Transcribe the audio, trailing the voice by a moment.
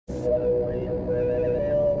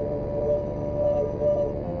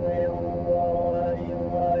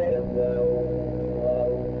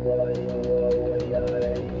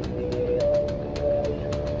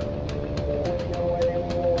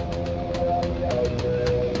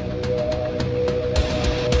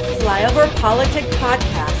Flyover Politic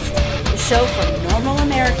Podcast, the show for normal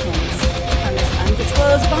Americans. From this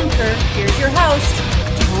undisclosed bunker, here's your host,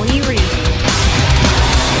 Tony Reed.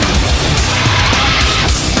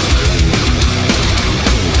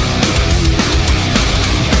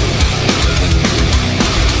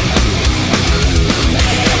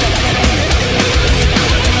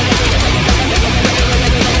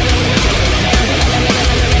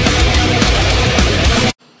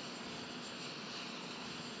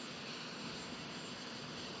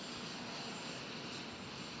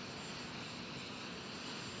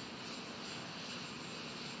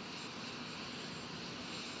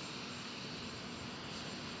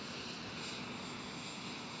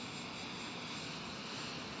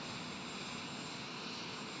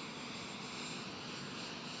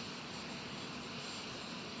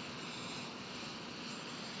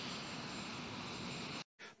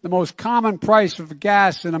 The most common price of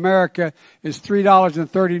gas in America is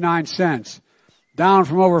 $3.39, down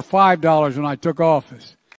from over $5 when I took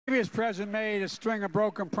office. The previous president made a string of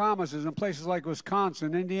broken promises in places like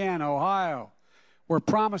Wisconsin, Indiana, Ohio, where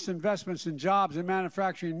promised investments in jobs and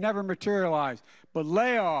manufacturing never materialized, but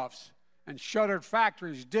layoffs and shuttered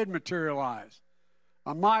factories did materialize.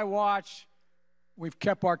 On my watch, we've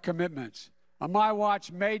kept our commitments. On my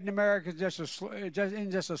watch, Made in America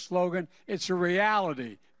isn't just a slogan, it's a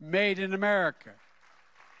reality. Made in America.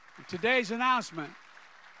 And today's announcement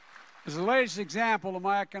is the latest example of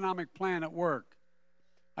my economic plan at work.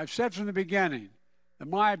 I've said from the beginning that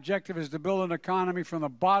my objective is to build an economy from the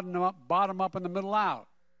bottom up and the middle out.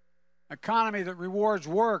 An economy that rewards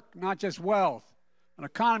work, not just wealth. An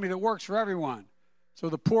economy that works for everyone. So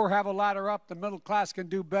the poor have a ladder up, the middle class can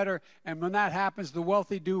do better, and when that happens, the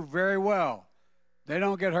wealthy do very well. They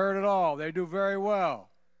don't get hurt at all. They do very well.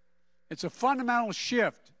 It's a fundamental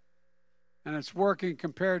shift, and it's working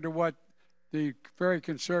compared to what the very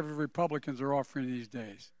conservative Republicans are offering these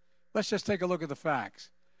days. Let's just take a look at the facts.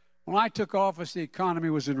 When I took office, the economy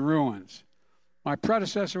was in ruins. My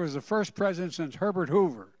predecessor was the first president since Herbert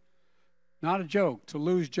Hoover, not a joke, to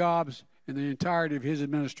lose jobs in the entirety of his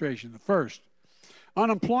administration, the first.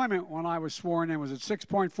 Unemployment, when I was sworn in, was at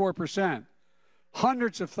 6.4%.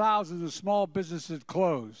 Hundreds of thousands of small businesses had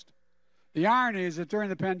closed. The irony is that during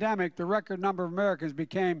the pandemic, the record number of Americans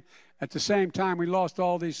became, at the same time we lost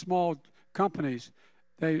all these small companies,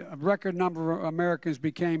 a record number of Americans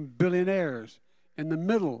became billionaires in the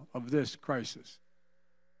middle of this crisis.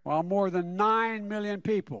 While more than 9 million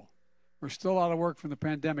people were still out of work from the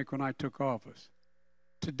pandemic when I took office.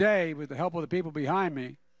 Today, with the help of the people behind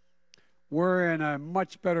me, we're in a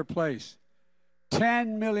much better place.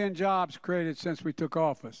 10 million jobs created since we took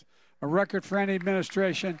office, a record for any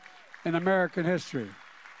administration in American history.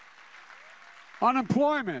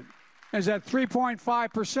 Unemployment is at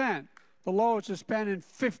 3.5%, the lowest it's been in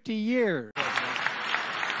 50 years.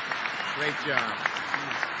 Great job.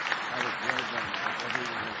 That was well done.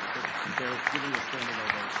 They're giving a standing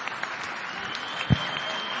ovation.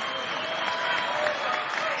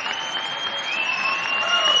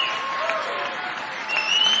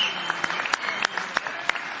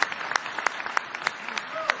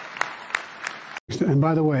 And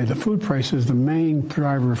by the way, the food prices, the main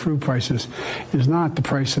driver of food prices is not the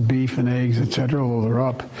price of beef and eggs, et cetera, although they're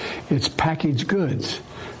up. It's packaged goods.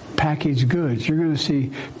 Packaged goods. You're going to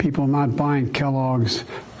see people not buying Kellogg's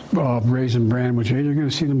Raisin Bran, which you're going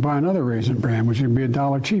to see them buy another Raisin Bran, which would be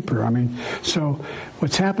 $1 cheaper. I mean, so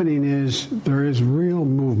what's happening is there is real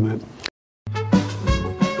movement.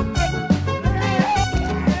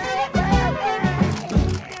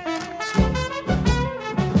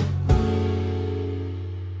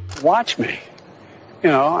 Watch me.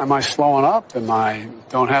 You know, am I slowing up? Am I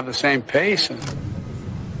don't have the same pace? Oh,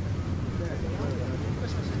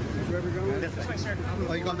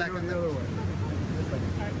 you going back the other way?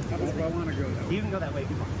 You can go that way.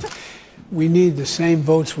 We need the same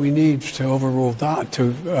votes we need to overrule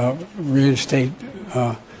to reinstate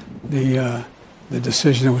the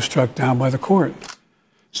decision that was struck down by the court.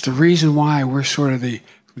 It's the reason why we're sort of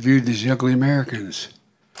viewed as ugly Americans.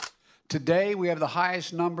 Today, we have the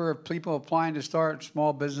highest number of people applying to start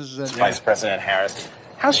small businesses. Vice President Harris,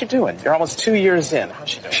 how's she doing? You're almost 2 years in. How's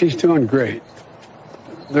she doing? She's doing great.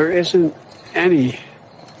 There isn't any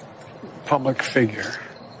public figure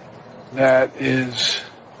that is,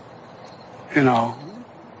 you know,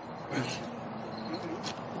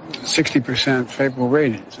 60% favorable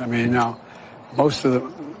ratings. I mean, now, most of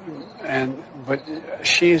them, but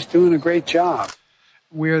she is doing a great job.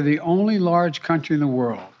 We're the only large country in the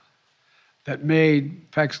world that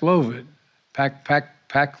made Paxlovid,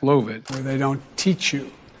 where they don't teach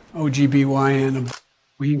you OGBYN.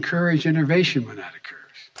 We encourage innovation when that occurs.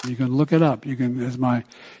 You can look it up. You can, as my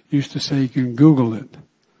used to say, you can Google it.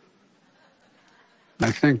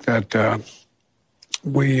 I think that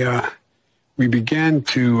we began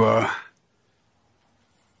to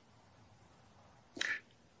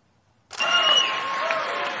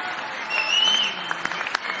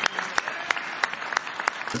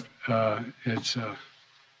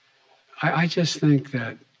I just think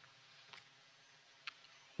that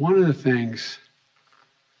one of the things,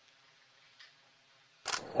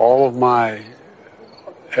 all of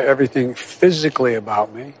everything physically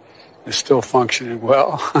about me is still functioning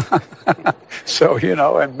well. So,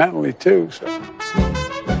 and mentally too. So.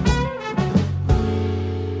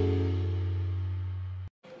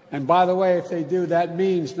 And by the way, if they do, that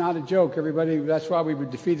means, not a joke, everybody, that's why we were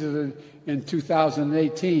defeated in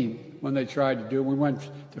 2018 when they tried to do it. We went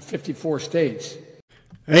to 54 states.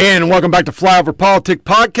 And welcome back to Flyover Politics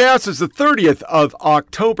Podcast. It's the 30th of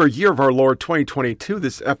October, year of our Lord 2022.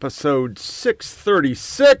 This episode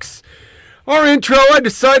 636. Our intro, I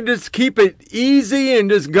decided to just keep it easy and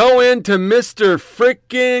just go into Mr.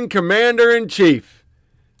 Frickin' Commander-in-Chief.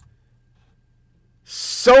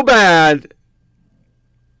 So bad.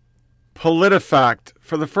 PolitiFact,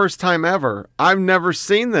 for the first time ever. I've never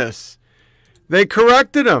seen this. They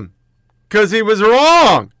corrected him because he was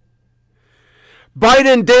wrong.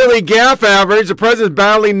 Biden daily gaffe average, the president's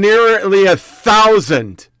battling nearly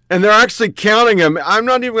 1,000. And they're actually counting him. I'm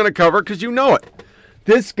not even going to cover it because you know it.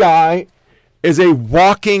 This guy is a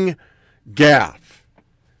walking gaffe.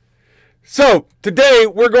 So today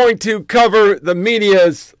we're going to cover the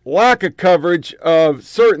media's lack of coverage of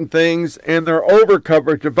certain things and their over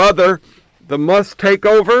coverage of other. The Musk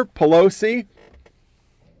takeover, Pelosi.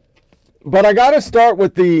 But I got to start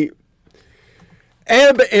with the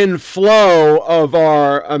ebb and flow of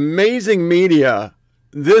our amazing media.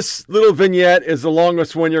 This little vignette is the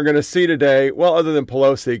longest one you're going to see today. Well, other than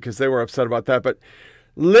Pelosi, because they were upset about that. But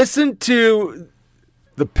listen to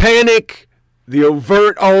the panic, the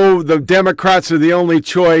overt, the Democrats are the only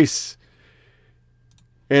choice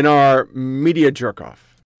in our media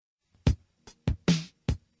jerk-off.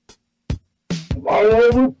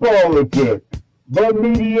 Flyover Politics, the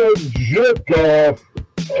media jerk-off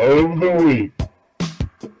of the week.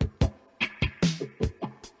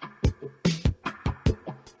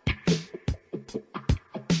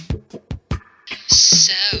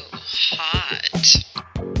 So hot.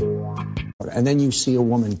 And then you see a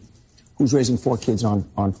woman who's raising 4 kids on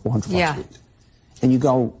 $400 a week. And you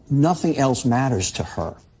go, nothing else matters to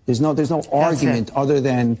her. There's no argument other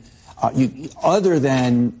than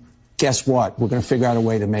guess what? We're going to figure out a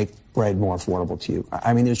way to make bread more affordable to you.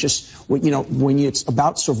 I mean, there's just, when it's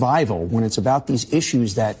about survival, when it's about these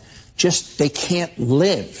issues that just, they can't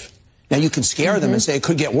live. Now, you can scare them and say it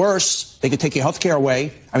could get worse. They could take your health care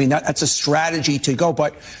away. I mean, that's a strategy to go.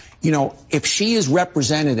 But, if she is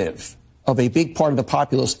representative of a big part of the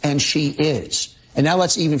populace, and she is, and now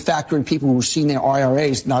let's even factor in people who've seen their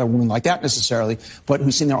IRAs, not a woman like that necessarily, but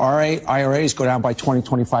who've seen their IRAs go down by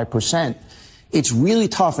 20-25%. It's really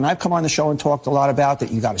tough, and I've come on the show and talked a lot about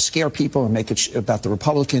that. You got to scare people and make it about the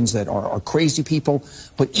Republicans that are crazy people.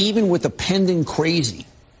 But even with the pending crazy,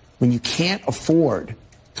 when you can't afford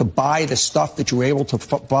to buy the stuff that you were able to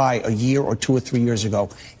buy a year or 2 or 3 years ago,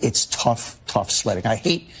 it's tough sledding. I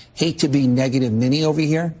hate to be negative Minnie over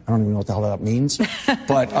here. I don't even know what the hell that means,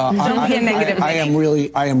 but I am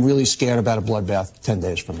really scared about a bloodbath 10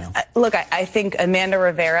 days from now. Look, I think Amanda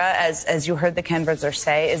Rivera, as you heard the canvasser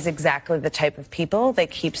say, is exactly the type of people they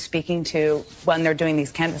keep speaking to when they're doing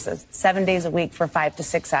these canvasses, 7 days a week for 5 to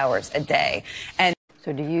 6 hours a day. And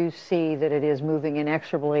so do you see that it is moving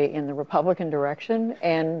inexorably in the Republican direction,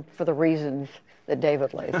 and for the reasons that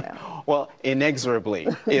David lays out? Well, inexorably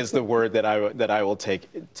is the word that I will take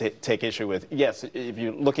issue with. Yes, if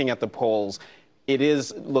you're looking at the polls, it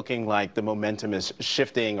is looking like the momentum is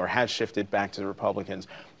shifting or has shifted back to the Republicans.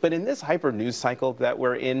 But in this hyper news cycle that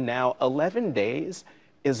we're in now, 11 days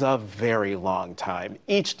is a very long time.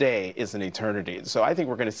 Each day is an eternity. So I think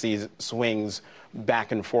we're going to see swings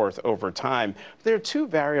back and forth over time. There are 2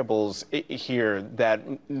 variables here that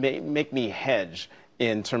make me hedge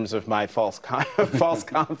in terms of my false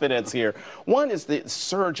confidence here. One is the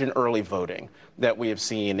surge in early voting that we have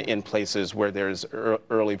seen in places where there's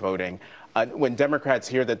early voting. When Democrats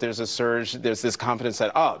hear that there's a surge, there's this confidence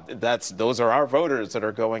that, those are our voters that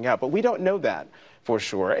are going out. But we don't know that for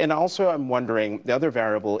sure. And also, I'm wondering, the other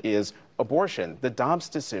variable is abortion, the Dobbs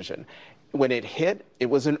decision. When it hit, it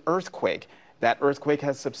was an earthquake. That earthquake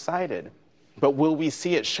has subsided. But will we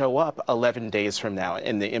see it show up 11 days from now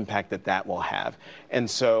and the impact that that will have? And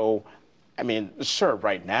so, I mean, sure,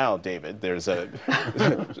 right now, David, there's a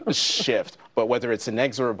shift. But whether it's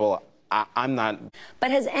inexorable, I'm not.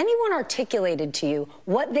 But has anyone articulated to you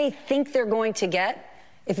what they think they're going to get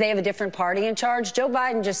if they have a different party in charge? Joe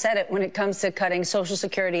Biden just said it when it comes to cutting Social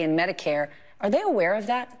Security and Medicare. Are they aware of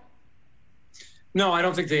that? No, I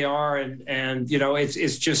don't think they are. And you know,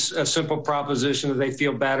 it's just a simple proposition that they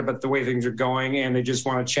feel bad about the way things are going and they just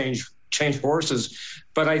want to change horses.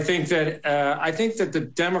 But I think that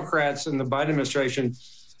the Democrats and the Biden administration,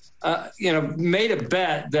 made a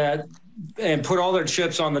bet that and put all their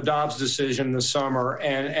chips on the Dobbs decision this summer.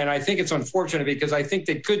 And I think it's unfortunate because I think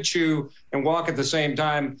they could chew and walk at the same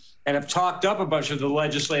time and have talked up a bunch of the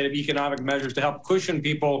legislative economic measures to help cushion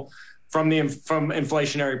people from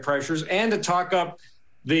inflationary pressures and to talk up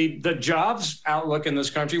the jobs outlook in this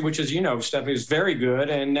country, which, as you know, Stephanie, is very good.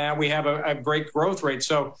 And now we have a great growth rate.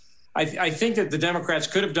 So I think that the Democrats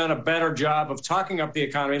could have done a better job of talking up the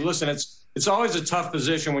economy. Listen, it's always a tough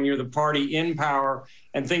position when you're the party in power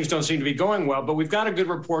and things don't seem to be going well. But we've got a good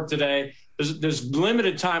report today. There's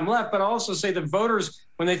limited time left. But I'll also say the voters,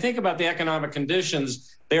 when they think about the economic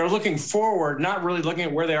conditions, they are looking forward, not really looking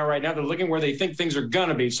at where they are right now. They're looking where they think things are going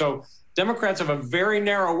to be. So Democrats have a very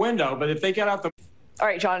narrow window. But if they get out the All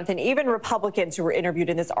right, Jonathan, even Republicans who were interviewed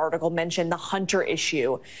in this article mentioned the Hunter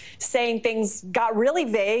issue, saying things got really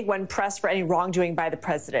vague when pressed for any wrongdoing by the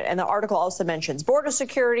president. And the article also mentions border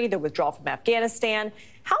security, the withdrawal from Afghanistan.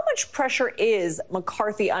 How much pressure is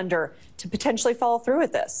McCarthy under to potentially follow through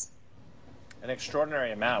with this? An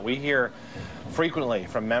extraordinary amount. We hear frequently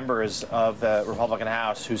from members of the Republican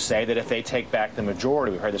House who say that if they take back the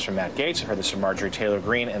majority, we heard this from Matt Gaetz, we heard this from Marjorie Taylor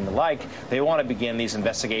Greene and the like, they want to begin these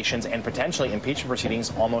investigations and potentially impeachment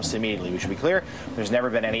proceedings almost immediately. We should be clear, there's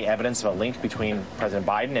never been any evidence of a link between President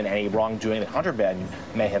Biden and any wrongdoing that Hunter Biden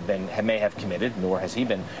may have committed, nor has he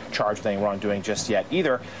been charged with any wrongdoing just yet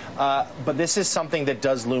either. But this is something that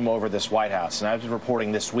does loom over this White House. And I was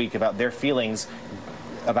reporting this week about their feelings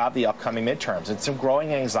about the upcoming midterms and some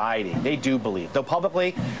growing anxiety. They do believe, though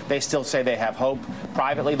publicly they still say they have hope.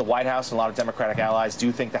 Privately, the White House and a lot of Democratic allies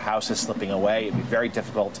do think the House is slipping away. It'd be very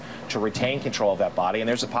difficult to retain control of that body, and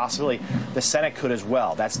there's a possibility the Senate could as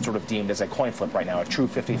well. That's sort of deemed as a coin flip right now, a true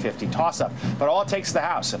 50-50 toss-up. But all it takes is the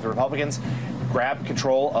House. If the Republicans grab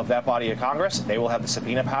control of that body of Congress, they will have the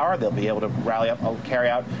subpoena power. They'll be able to carry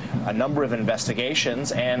out a number of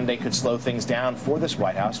investigations, and they could slow things down for this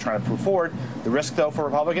White House, trying to prove forward. The risk, though, for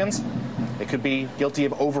Republicans, they could be guilty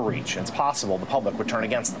of overreach. And it's possible the public would turn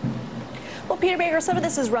against them. Well, Peter Baker, some of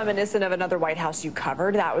this is reminiscent of another White House you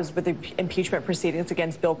covered. That was with the impeachment proceedings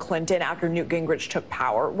against Bill Clinton after Newt Gingrich took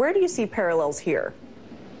power. Where do you see parallels here?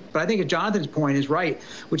 But I think Jonathan's point is right,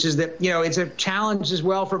 which is that, it's a challenge as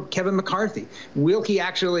well for Kevin McCarthy. Will he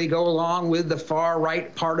actually go along with the far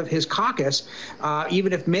right part of his caucus,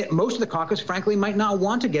 even if most of the caucus, frankly, might not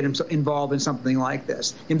want to get him involved in something like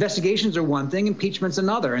this? Investigations are one thing, impeachment's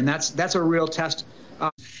another, and that's a real test.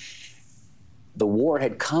 The war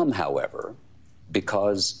had come, however,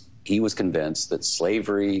 because he was convinced that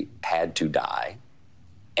slavery had to die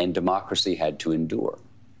and democracy had to endure.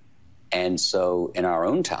 And so in our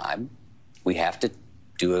own time, we have to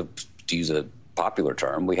to use a popular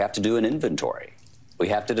term, we have to do an inventory. We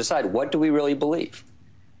have to decide, what do we really believe?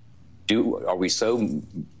 Are we so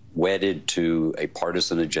wedded to a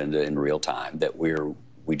partisan agenda in real time that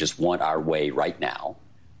we just want our way right now?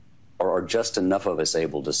 Or are just enough of us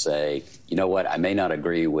able to say, you know what, I may not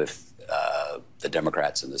agree with the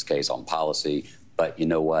Democrats in this case on policy, but you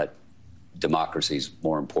know what, democracy is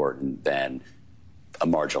more important than a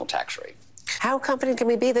marginal tax rate. How confident can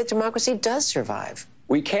we be that democracy does survive?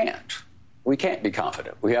 We can't. We can't be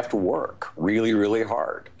confident. We have to work really, really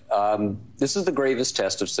hard. This is the gravest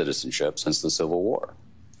test of citizenship since the Civil War.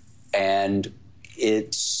 And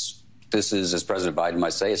this is, as President Biden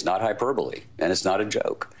might say, it's not hyperbole, and it's not a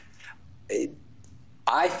joke.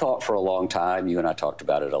 I thought for a long time, you and I talked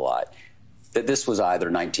about it a lot, that this was either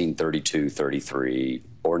 1932, 33,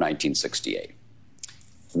 or 1968,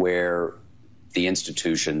 where the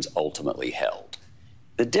institutions ultimately held.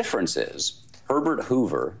 The difference is Herbert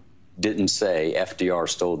Hoover didn't say FDR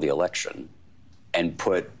stole the election and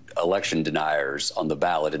put election deniers on the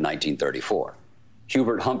ballot in 1934.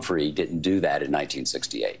 Hubert Humphrey didn't do that in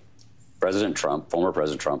 1968. President Trump, former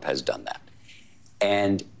President Trump, has done that.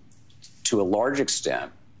 And to a large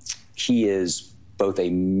extent, he is both a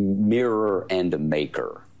mirror and a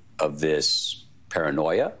maker of this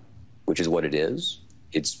paranoia, which is what it is.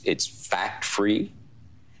 It's fact-free.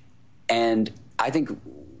 And I think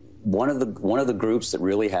one of the groups that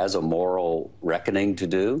really has a moral reckoning to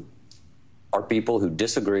do are people who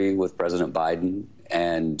disagree with President Biden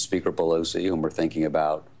and Speaker Pelosi, whom we're thinking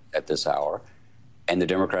about at this hour, and the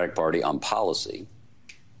Democratic Party on policy,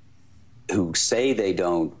 who say they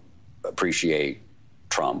don't appreciate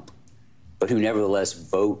Trump, but who nevertheless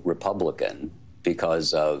vote Republican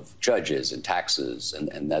because of judges and taxes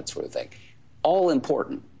and that sort of thing. All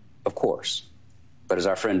important, of course. But as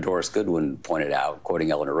our friend Doris Goodwin pointed out,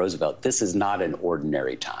 quoting Eleanor Roosevelt, this is not an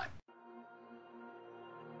ordinary time.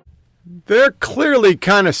 They're clearly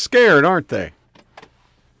kind of scared, aren't they?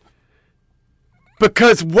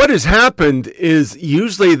 Because what has happened is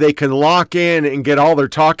usually they can lock in and get all their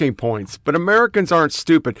talking points, but Americans aren't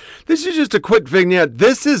stupid. This is just a quick vignette.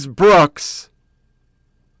 This is Brooks'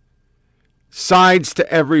 sides to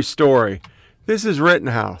every story. This is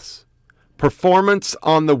Rittenhouse. Performance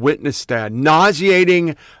on the witness stand.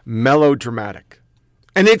 Nauseating, melodramatic.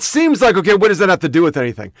 And it seems like, okay, what does that have to do with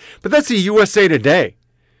anything? But that's the USA Today.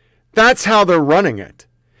 That's how they're running it.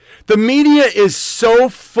 The media is so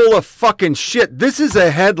full of fucking shit. This is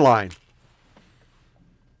a headline.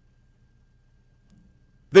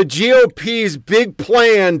 The GOP's big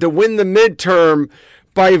plan to win the midterm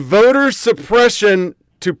by voter suppression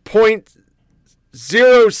to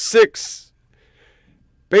 0.06,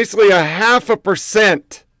 basically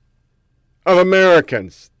 0.5% of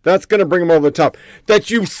Americans. That's going to bring them over the top. That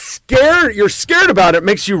you're scared about it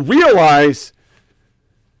makes you realize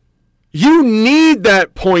you need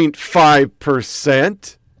that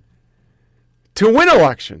 0.5% to win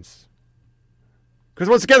elections. Because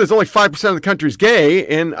once again, there's only 5% of the country's gay,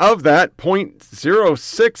 and of that,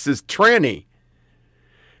 0.06 is tranny.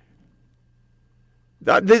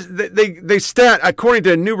 They stat, according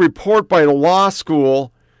to a new report by the law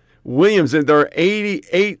school, Williams, there are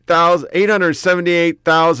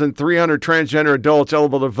 878,300 transgender adults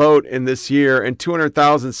eligible to vote in this year, and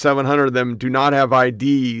 200,700 of them do not have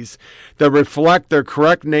IDs that reflect their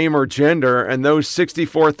correct name or gender, and those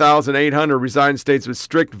 64,800 reside in states with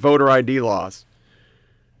strict voter ID laws.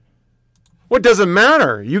 What doesn't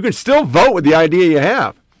matter? You can still vote with the ID you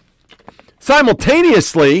have.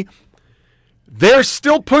 Simultaneously, they're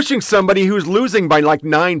still pushing somebody who's losing by like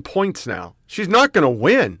 9 points now. She's not going to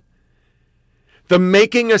win. The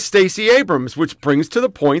making of Stacey Abrams, which brings to the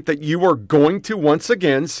point that you are going to once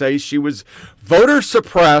again say she was voter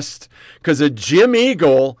suppressed because of Jim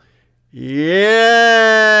Eagle. Yeah,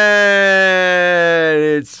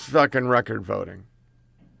 it's fucking record voting.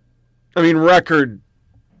 I mean, record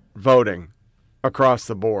voting across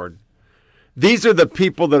the board. These are the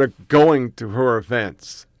people that are going to her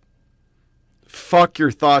events. Fuck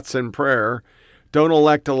your thoughts and prayer. Don't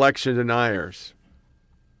elect election deniers.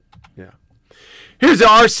 Yeah. Here's the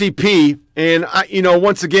RCP, and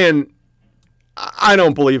once again, I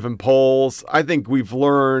don't believe in polls. I think we've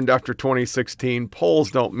learned after 2016,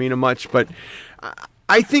 polls don't mean much, but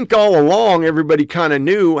I think all along everybody kind of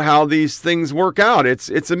knew how these things work out. It's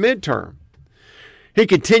a midterm. He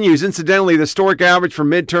continues, incidentally, the historic average for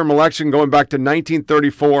midterm election going back to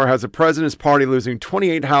 1934 has the president's party losing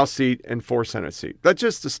 28 House seats and 4 Senate seats. That's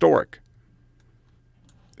just historic.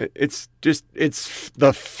 It's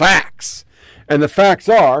the facts. And the facts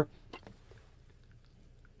are,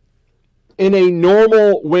 in a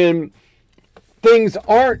normal, when things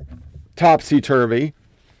aren't topsy-turvy,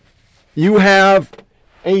 you have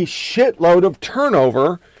a shitload of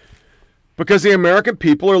turnover because the American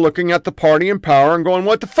people are looking at the party in power and going,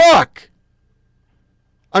 what the fuck?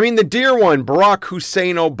 I mean, the dear one, Barack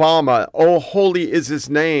Hussein Obama, oh, holy is his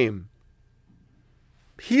name.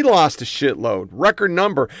 He lost a shitload, record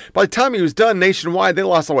number. By the time he was done nationwide, they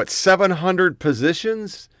lost, 700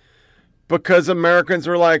 positions? Because Americans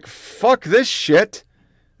were like, fuck this shit.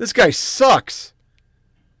 This guy sucks.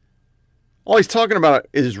 All he's talking about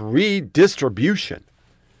is redistribution.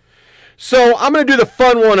 So I'm going to do the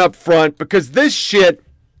fun one up front because this shit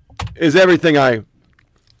is everything I've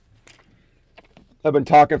been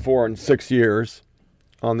talking for in 6 years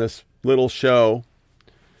on this little show.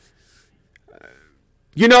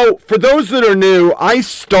 For those that are new, I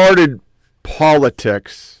started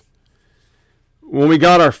politics when we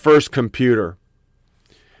got our first computer.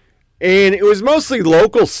 And it was mostly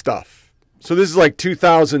local stuff. So this is like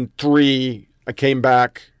 2003. I came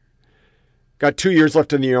back. Got 2 years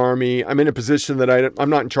left in the Army. I'm in a position that I'm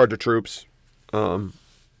not in charge of troops. And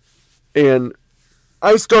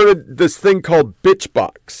I started this thing called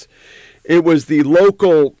Bitchbox. It was the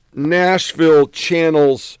local Nashville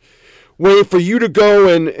channel's way for you to go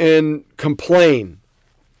and complain.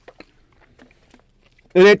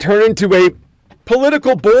 And it turned into a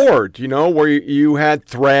political board, where you had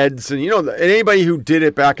threads. And, anybody who did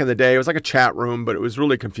it back in the day, it was like a chat room, but it was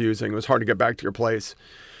really confusing. It was hard to get back to your place.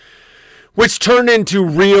 Which turned into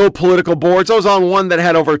real political boards. I was on one that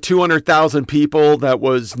had over 200,000 people that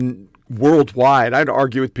was worldwide. I'd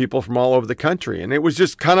argue with people from all over the country. And it was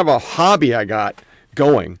just kind of a hobby I got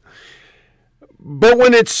going. But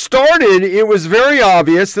when it started, it was very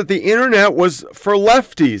obvious that the internet was for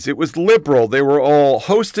lefties. It was liberal. They were all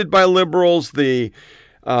hosted by liberals. The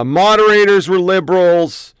moderators were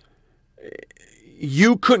liberals.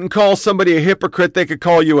 You couldn't call somebody a hypocrite. They could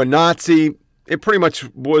call you a Nazi. It pretty much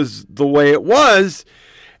was the way it was.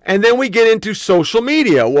 And then we get into social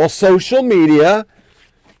media. Well, social media,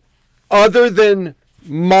 other than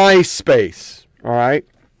MySpace, all right?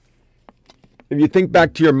 If you think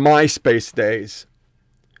back to your MySpace days,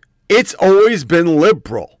 it's always been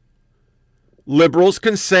liberal. Liberals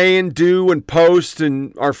can say and do and post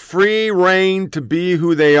and are free reign to be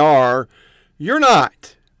who they are. You're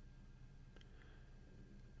not.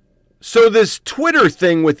 So this Twitter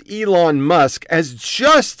thing with Elon Musk has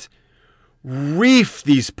just reefed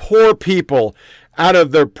these poor people out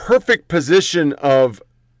of their perfect position of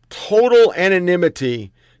total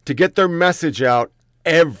anonymity to get their message out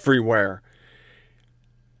everywhere.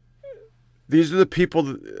 These are the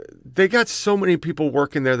people, they got so many people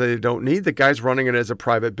working there that they don't need. The guy's running it as a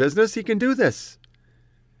private business. He can do this.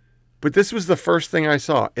 But this was the first thing I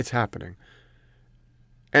saw. It's happening.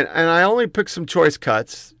 And I only picked some choice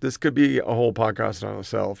cuts. This could be a whole podcast on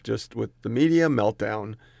itself, just with the media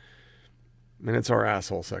meltdown. And it's our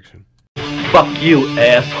asshole section. Fuck you,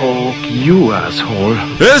 asshole. You asshole.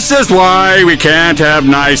 This is why we can't have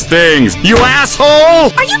nice things. You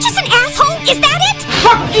asshole! Are you just an asshole? Is that it?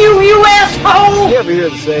 Fuck you, you asshole! You ever hear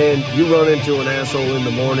the saying, you run into an asshole in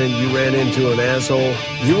the morning, you ran into an asshole.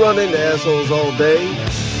 You run into assholes all day,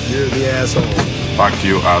 you're the asshole. Fuck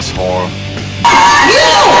you, asshole.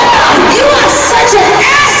 You are such an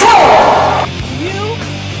asshole!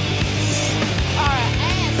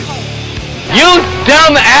 You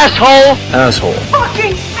dumb asshole! Asshole.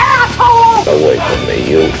 Fucking asshole! Away from me,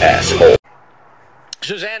 you asshole.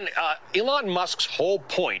 Suzanne, Elon Musk's whole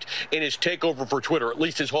point in his takeover for Twitter, at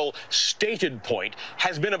least his whole stated point,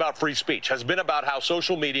 has been about free speech, has been about how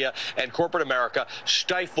social media and corporate America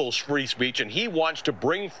stifles free speech, and he wants to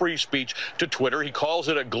bring free speech to Twitter. He calls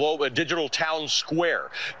it a digital town square.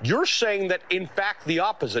 You're saying that, in fact, the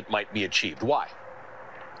opposite might be achieved. Why?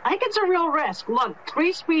 I think it's a real risk. Look,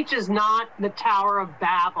 free speech is not the Tower of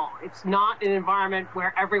Babel. It's not an environment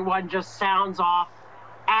where everyone just sounds off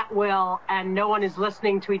at will and no one is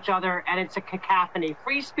listening to each other and it's a cacophony.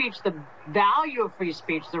 Free speech, the value of free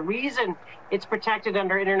speech, the reason it's protected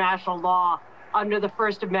under international law, under the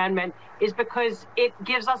First Amendment, is because it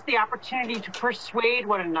gives us the opportunity to persuade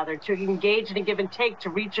one another, to engage in a give and take, to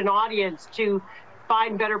reach an audience, to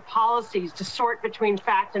find better policies, to sort between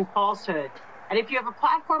fact and falsehood. And if you have a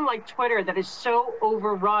platform like Twitter that is so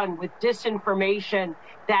overrun with disinformation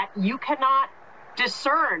that you cannot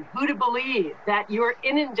discern who to believe, that you're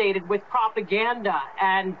inundated with propaganda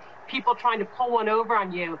and people trying to pull one over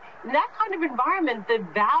on you, in that kind of environment, the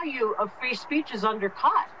value of free speech is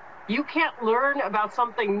undercut. You can't learn about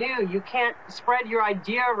something new. You can't spread your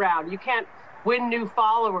idea around. You can't win new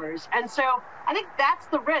followers. And so I think that's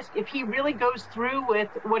the risk. If he really goes through with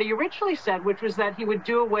what he originally said, which was that he would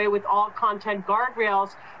do away with all content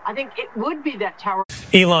guardrails, I think it would be that tower.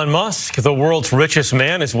 Elon Musk, the world's richest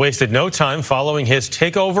man, has wasted no time following his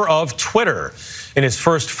takeover of Twitter. In his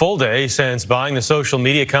first full day since buying the social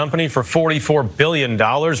media company for $44 billion,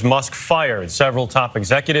 Musk fired several top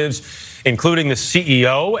executives, including the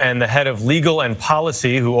CEO and the head of legal and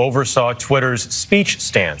policy who oversaw Twitter's speech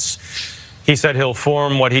stance. He said he'll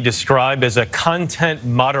form what he described as a content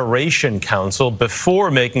moderation council before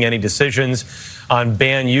making any decisions on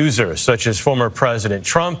banned users, such as former President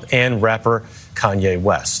Trump and rapper Kanye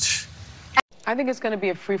West. I think it's going to be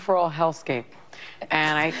a free-for-all hellscape.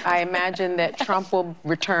 And I imagine that Trump will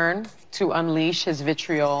return to unleash his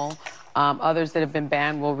vitriol. Others that have been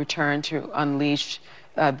banned will return to unleash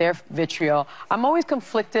their vitriol. I'm always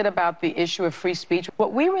conflicted about the issue of free speech.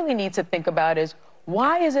 What we really need to think about is,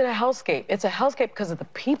 Why is it a hellscape? It's a hellscape because of the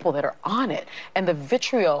people that are on it and the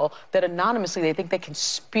vitriol that anonymously they think they can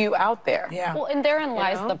spew out there. Yeah. Well, and therein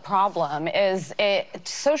lies the problem is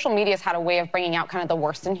social media's had a way of bringing out kind of the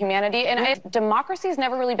worst in humanity. And democracy's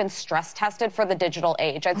never really been stress tested for the digital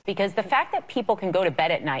age. Because the fact that people can go to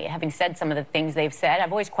bed at night having said some of the things they've said,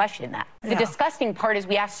 I've always questioned that. The disgusting part is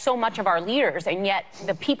we ask so much of our leaders, and yet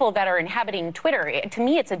the people that are inhabiting Twitter, to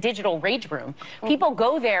me, it's a digital rage room. People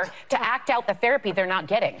go there to act out the therapy they're not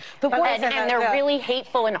getting. And they're really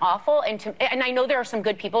hateful and awful. And I know there are some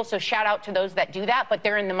good people, so shout out to those that do that, but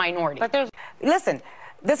they're in the minority. Listen,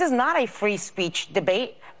 this is not a free speech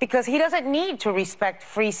debate because he doesn't need to respect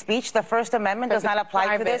free speech. The First Amendment does not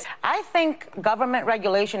apply to this. I think government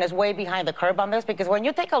regulation is way behind the curve on this because when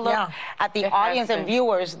you take a look at the audience and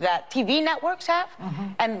viewers that TV networks have,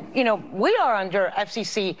 and, you know, we are under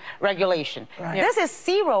FCC regulation. This is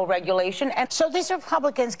zero regulation. And so these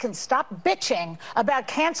Republicans can stop bitching about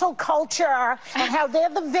cancel culture and how they're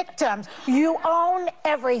the victims. You own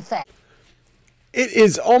everything. It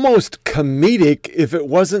is almost comedic if it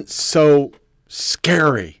wasn't so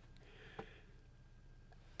scary.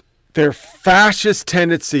 Their fascist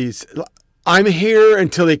tendencies. I'm here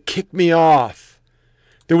until they kick me off.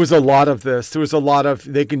 There was a lot of this. There was a lot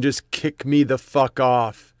of they can just kick me the fuck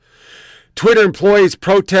off. Twitter employees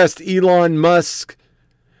protest Elon Musk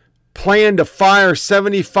plan to fire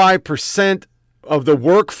 75% of the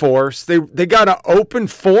workforce. They got an open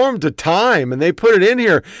form to Time, and they put it in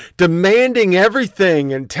here demanding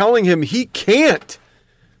everything and telling him he can't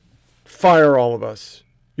fire all of us.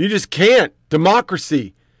 You just can't.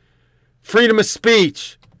 Democracy. Freedom of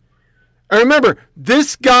speech. And remember,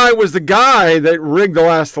 this guy was the guy that rigged the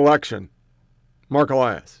last election. Mark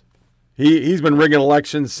Elias. He's been rigging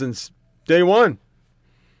elections since day one.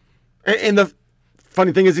 And the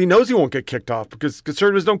funny thing is he knows he won't get kicked off because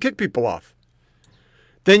conservatives don't kick people off.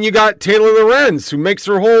 Then you got Taylor Lorenz, who makes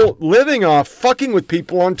her whole living off fucking with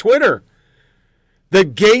people on Twitter. The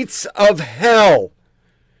gates of hell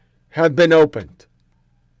have been opened.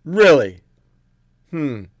 Really?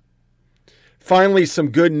 Finally,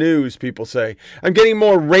 some good news, people say. I'm getting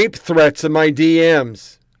more rape threats in my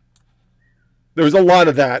DMs. There was a lot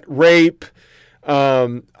of that. Rape.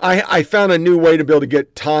 I found a new way to be able to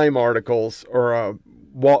get Time articles or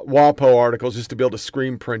WAPO articles just to be able to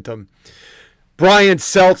screen print them. Brian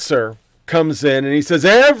Seltzer comes in and he says,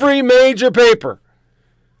 every major paper.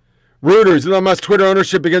 Reuters, Elon Musk's Twitter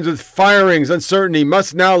ownership begins with firings, uncertainty.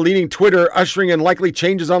 Musk now leading Twitter, ushering in likely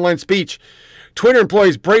changes online speech. Twitter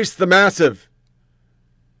employees brace the massive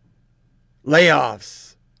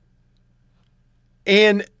layoffs.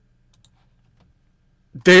 And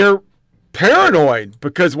they're paranoid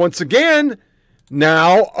because, once again,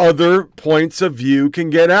 now other points of view can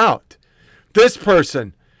get out. This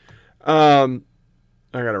person, I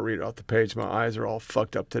got to read it off the page. My eyes are all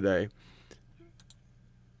fucked up today.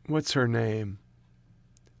 What's her name?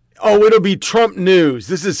 Oh, it'll be Trump News.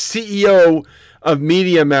 This is CEO of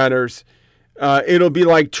Media Matters. It'll be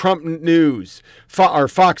like Trump News or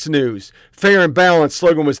Fox News. Fair and balanced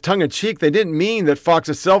slogan was tongue-in-cheek. They didn't mean that Fox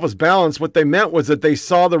itself was balanced. What they meant was that they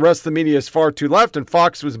saw the rest of the media as far too left and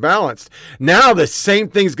Fox was balanced. Now the same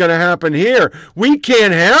thing's going to happen here. We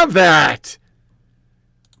can't have that.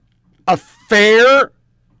 A fair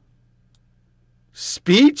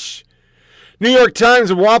speech? New York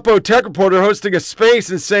Times, a WAPO tech reporter hosting a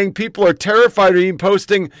space and saying people are terrified of even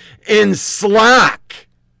posting in Slack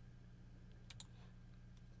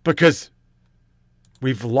because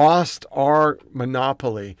we've lost our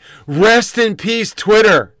monopoly. Rest in peace,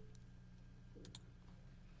 Twitter.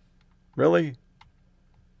 Really?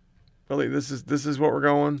 Really, this is what we're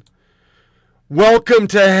going? Welcome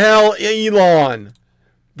to hell, Elon.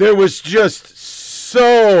 There was just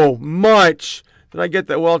so much. Did I get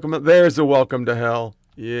that welcome? There's a welcome to hell.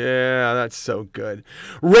 Yeah, that's so good.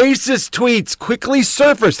 Racist tweets quickly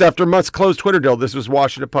surfaced after Musk's closed Twitter deal. This was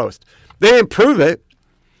Washington Post. They didn't prove it.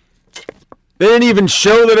 They didn't even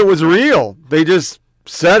show that it was real. They just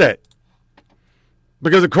said it.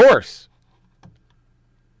 Because, of course,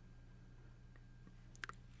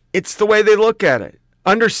 it's the way they look at it.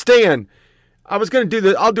 Understand, I was going to do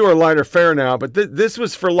this. I'll do our lighter fare now, but this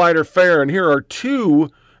was for lighter fare, and here are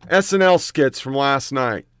two SNL skits from last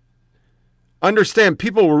night. Understand,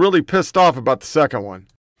 people were really pissed off about the second one.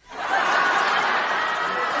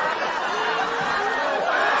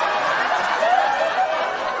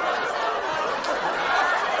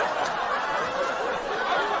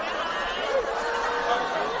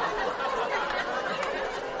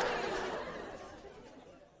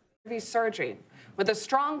 Surging with a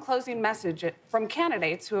strong closing message from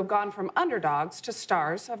candidates who have gone from underdogs to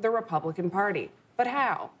stars of the Republican Party. But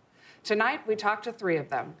how? Tonight, we talked to 3 of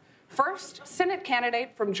them. First, Senate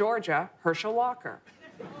candidate from Georgia, Herschel Walker.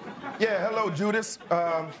 Yeah, hello, Judas.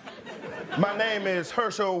 My name is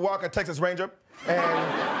Herschel Walker, Texas Ranger, and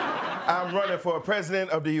I'm running for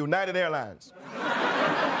president of the United Airlines.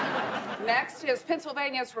 Next is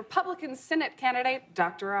Pennsylvania's Republican Senate candidate,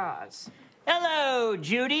 Dr. Oz. Hello,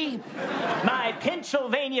 Judy. My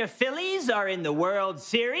Pennsylvania Phillies are in the World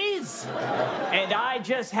Series, and I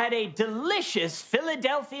just had a delicious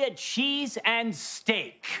Philadelphia cheese and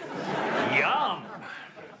steak. Yum.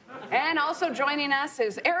 And also joining us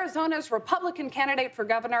is Arizona's Republican candidate for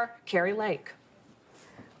governor, Kari Lake.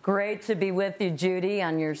 Great to be with you, Judy,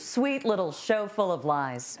 on your sweet little show full of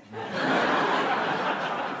lies.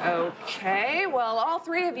 Okay, well, all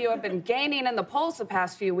 3 of you have been gaining in the polls the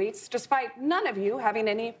past few weeks, despite none of you having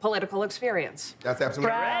any political experience. That's absolutely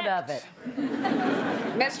proud of it.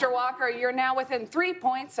 Mr. Walker, you're now within 3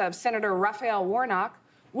 points of Senator Raphael Warnock.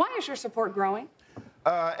 Why is your support growing?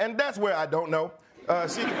 And that's where I don't know.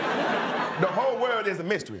 See, the whole world is a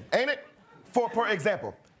mystery, ain't it? For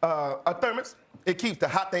example, a thermos, it keeps the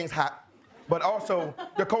hot things hot, but also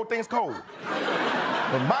the cold things cold.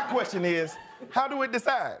 But my question is, how do it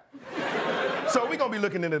decide? So we're going to be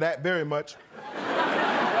looking into that very much.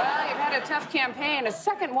 Well, you've had a tough campaign. A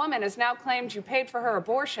second woman has now claimed you paid for her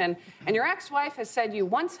abortion, and your ex-wife has said you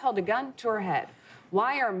once held a gun to her head.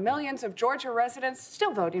 Why are millions of Georgia residents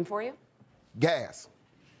still voting for you? Gas.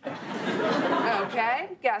 Okay,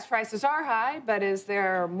 gas prices are high, but is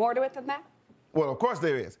there more to it than that? Well, of course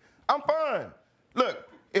there is. I'm fine. Look,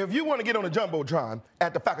 if you want to get on the Jumbotron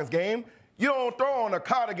at the Falcons game, you don't throw on a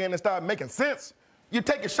cardigan and start making sense. You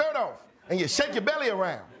take your shirt off and you shake your belly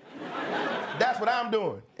around. That's what I'm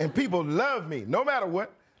doing. And people love me, no matter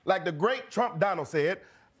what. Like the great Trump Donald said,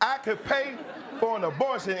 I could pay for an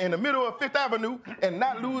abortion in the middle of Fifth Avenue and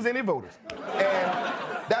not lose any voters. And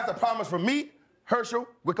that's a promise from me, Herschel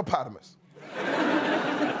Wickopotamus.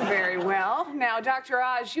 Very well. Now, Dr.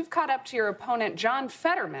 Oz, you've caught up to your opponent, John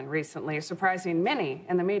Fetterman, recently, surprising many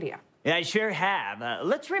in the media. Yeah, I sure have.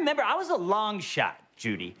 Let's remember, I was a long shot,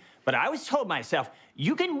 Judy. But I always told myself,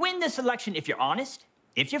 you can win this election if you're honest,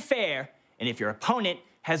 if you're fair, and if your opponent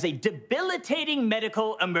has a debilitating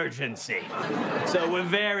medical emergency. So we're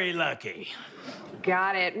very lucky.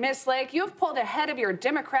 Got it. Miss Lake, you have pulled ahead of your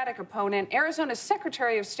Democratic opponent, Arizona's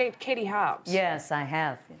Secretary of State, Katie Hobbs. Yes, I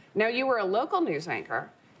have. Now, you were a local news anchor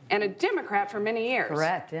and a Democrat for many years.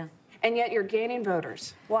 Correct, yeah. And yet you're gaining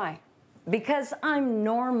voters. Why? Because I'm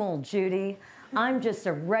normal, Judy. I'm just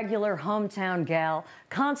a regular hometown gal,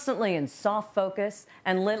 constantly in soft focus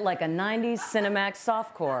and lit like a 90s Cinemax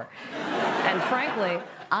softcore. And frankly,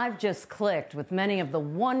 I've just clicked with many of the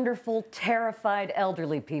wonderful, terrified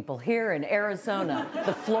elderly people here in Arizona,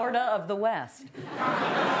 the Florida of the West.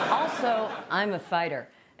 Also, I'm a fighter.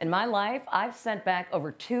 In my life, I've sent back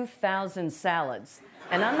over 2,000 salads.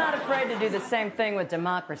 And I'm not afraid to do the same thing with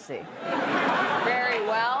democracy. Very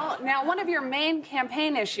well. Now, one of your main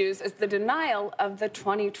campaign issues is the denial of the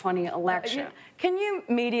 2020 election. Can you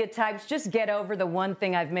media types just get over the one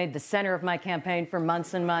thing I've made the center of my campaign for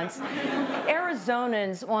months and months?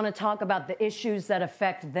 Arizonans want to talk about the issues that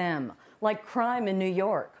affect them, like crime in New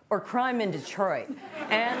York or crime in Detroit.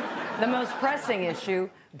 And the most pressing issue,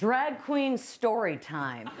 drag queen story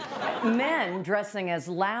time. Men dressing as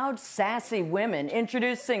loud, sassy women,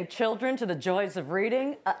 introducing children to the joys of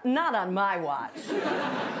reading. Not on my watch.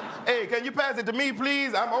 Hey, can you pass it to me,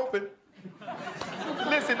 please? I'm open.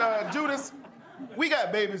 Listen, Judas, we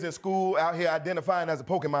got babies in school out here identifying as a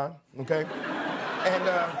Pokemon, okay? And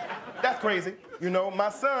that's crazy. You know, my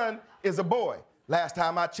son is a boy, last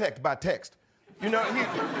time I checked by text. You know, he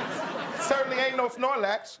certainly ain't no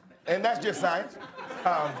Snorlax, and that's just science.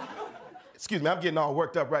 Excuse me, I'm getting all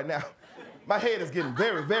worked up right now. My head is getting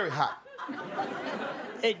very, very hot.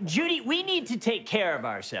 Judy, we need to take care of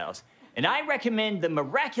ourselves. And I recommend the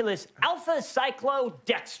miraculous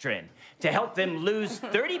alpha-cyclodextrin to help them lose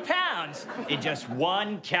 30 pounds in just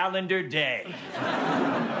one calendar day.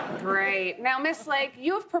 Great. Now, Miss Lake,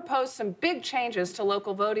 you have proposed some big changes to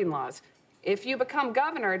local voting laws. If you become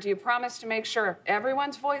governor, do you promise to make sure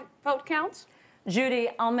everyone's vote counts? Judy,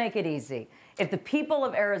 I'll make it easy. If the people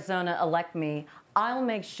of Arizona elect me, I'll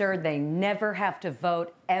make sure they never have to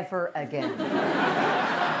vote ever again.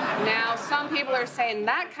 Now, some people are saying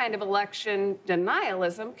that kind of election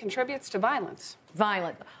denialism contributes to violence.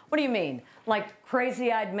 Violent? What do you mean? Like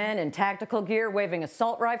crazy-eyed men in tactical gear waving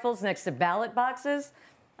assault rifles next to ballot boxes?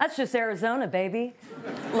 That's just Arizona, baby.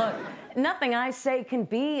 Look, nothing I say can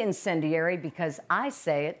be incendiary because I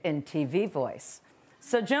say it in TV voice.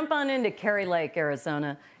 So jump on into Kari Lake,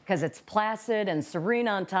 Arizona, because it's placid and serene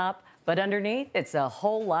on top, But underneath, it's a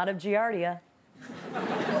whole lot of Giardia.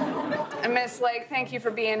 And Miss Lake, thank you for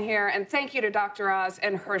being here, and thank you to Dr. Oz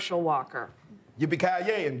and Herschel Walker.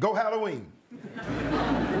 Yippee-ki-yay and go Halloween.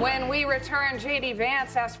 When we return, J.D.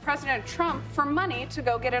 Vance asked President Trump for money to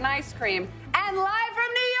go get an ice cream. And live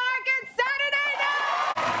from New York, it's Saturday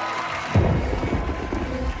Night!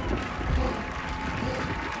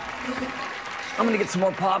 I'm gonna get some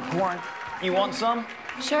more popcorn. You want some?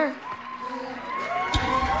 Sure.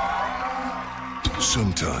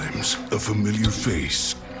 Sometimes a familiar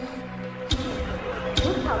face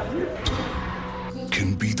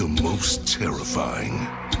can be the most terrifying.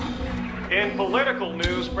 In political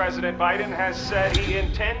news, President Biden has said he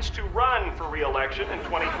intends to run for re-election in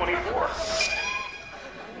 2024.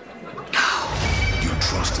 You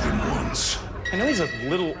trusted him once. I know he's a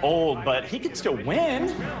little old, but he could still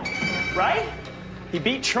win, right? He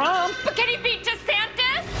beat Trump. But can he beat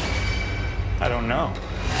DeSantis? I don't know.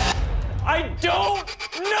 I don't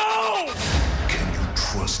know! Can you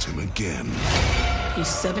trust him again? He's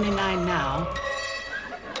 79 now.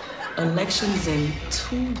 Elections in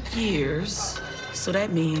 2 years, so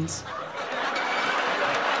that means...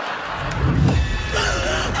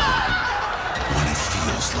 When it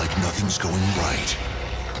feels like nothing's going right.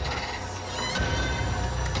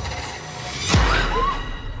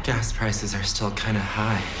 Gas prices are still kind of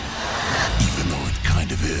high. Even though it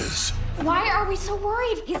kind of is. Why are we so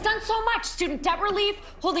worried? He's done so much. Student debt relief,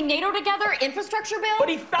 holding NATO together, infrastructure bill. But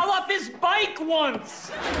he fell off his bike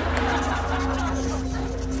once!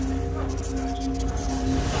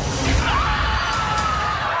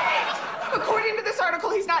 According to this article,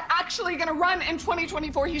 he's not actually going to run in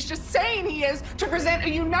 2024. He's just saying he is to present a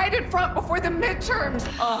united front before the midterms.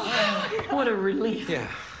 Oh, what a relief. Yeah.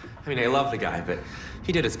 I mean, I love the guy, but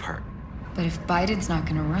he did his part. But if Biden's not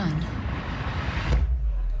going to run,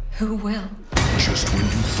 who will? Just when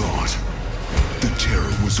you thought the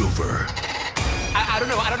terror was over. I don't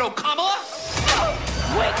know. Kamala?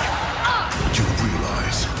 Wake up! You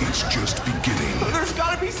realize it's just beginning. There's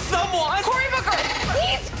gotta be someone! Cory Booker!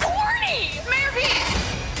 He's corny! Mayor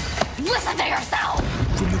Pete! Listen to yourself!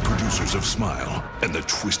 From the producers of Smile and the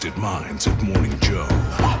twisted minds at Morning Joe.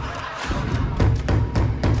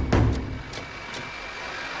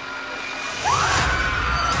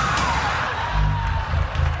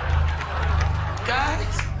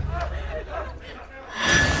 Guys?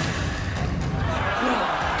 No.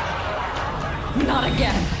 Not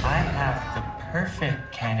again. I have the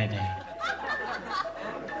perfect candidate.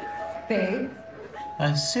 Babe?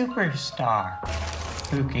 A superstar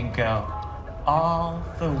who can go all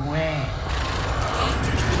the way.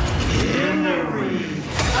 In the ring.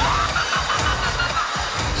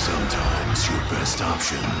 Sometimes your best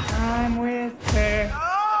option I'm with her.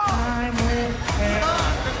 I'm with her.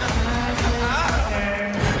 I'm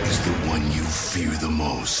with her. is the one you fear the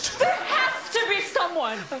most. There has to be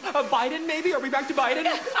someone! Biden, maybe? Are we back to Biden?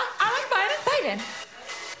 I like Biden.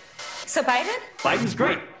 Biden. So Biden? Biden's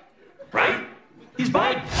great, right? He's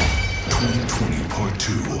Biden. 2020 Part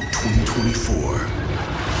 2 of 2024.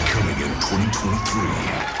 Coming in 2023.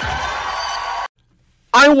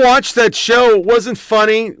 I watched that show. It wasn't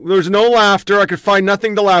funny. There was no laughter. I could find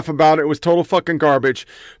nothing to laugh about. It was total fucking garbage.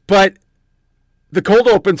 But the cold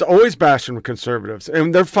open's always bashing with conservatives,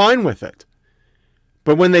 and they're fine with it.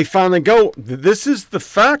 But when they finally go, this is the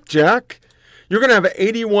fact, Jack. You're going to have an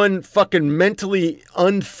 81 fucking mentally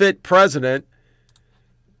unfit president,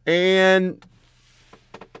 and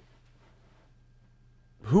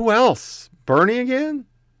who else? Bernie again?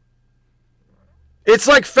 It's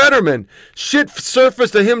like Fetterman. Shit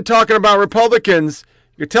surfaced of him talking about Republicans.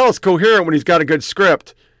 You can tell it's coherent when he's got a good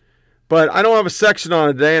script. But I don't have a section on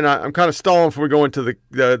it today, and I'm kind of stalling before we go into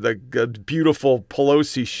the beautiful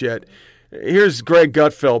Pelosi shit. Here's Greg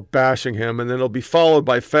Gutfeld bashing him, and then it'll be followed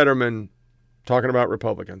by Fetterman talking about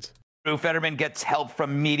Republicans. Fetterman gets help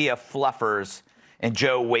from media fluffers, and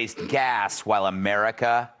Joe wastes gas while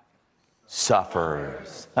America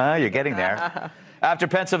suffers. You're getting there. After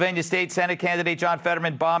Pennsylvania State Senate candidate John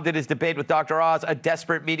Fetterman bombed at his debate with Dr. Oz, a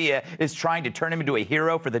desperate media is trying to turn him into a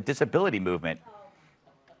hero for the disability movement.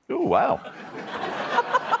 Ooh, wow.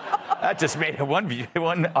 That just made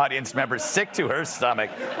one audience member sick to her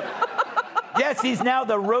stomach. Yes, he's now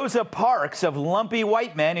the Rosa Parks of lumpy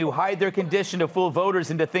white men who hide their condition to fool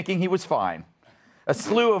voters into thinking he was fine. A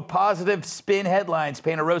slew of positive spin headlines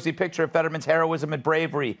paint a rosy picture of Fetterman's heroism and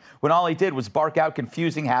bravery when all he did was bark out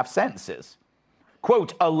confusing half sentences.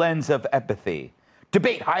 Quote, a lens of empathy.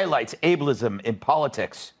 Debate highlights ableism in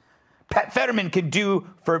politics. Fetterman can do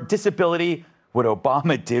for disability what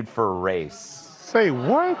Obama did for race. Say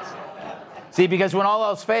what? See, because when all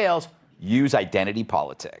else fails, use identity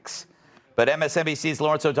politics. But MSNBC's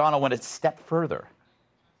Lawrence O'Donnell went a step further.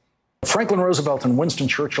 Franklin Roosevelt and Winston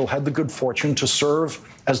Churchill had the good fortune to serve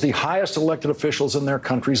as the highest elected officials in their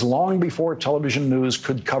countries long before television news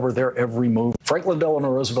could cover their every move. Franklin Delano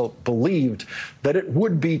Roosevelt believed that it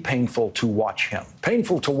would be painful to watch him.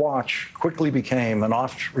 Painful to watch quickly became an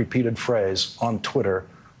oft-repeated phrase on Twitter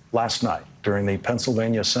last night during the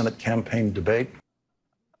Pennsylvania Senate campaign debate.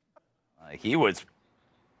 He was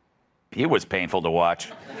painful to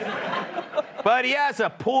watch. But he has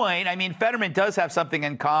a point. I mean, Fetterman does have something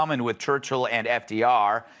in common with Churchill and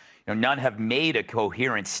FDR. You know, none have made a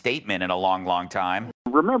coherent statement in a long, long time.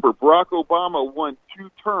 Remember, Barack Obama won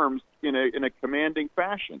 2 terms in a commanding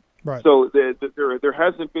fashion. Right. So there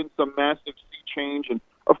hasn't been some massive sea change. And,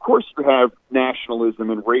 of course, you have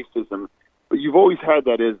nationalism and racism, but you've always had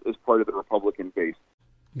that as part of the Republican base.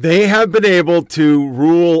 They have been able to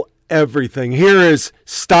rule everything. Here is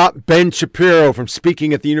Stop Ben Shapiro from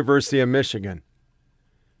speaking at the University of Michigan.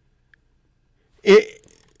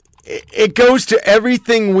 It goes to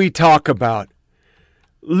everything we talk about.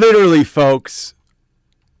 Literally, folks.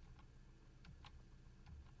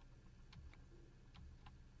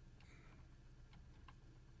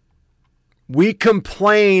 We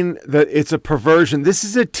complain that it's a perversion. This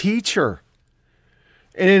is a teacher.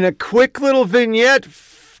 And in a quick little vignette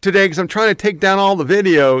today, because I'm trying to take down all the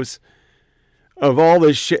videos of all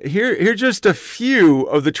this shit. Here's just a few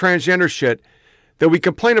of the transgender shit that we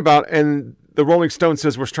complain about, and the Rolling Stone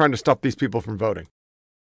says we're trying to stop these people from voting.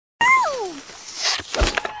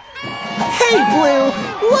 Hey, Blue,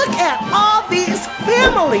 look at all these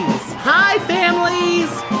families. Hi, families.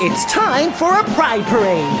 It's time for a pride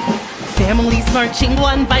parade. Families marching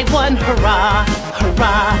one by one, hurrah,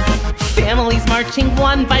 hurrah. Families marching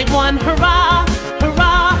one by one, hurrah,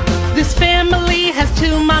 hurrah. This family has 2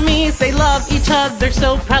 mommies, they love each other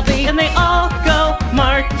so proudly, and they all go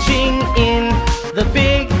marching in the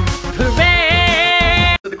big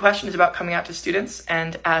parade. So the question is about coming out to students,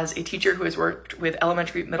 and as a teacher who has worked with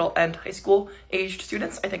elementary, middle, and high school aged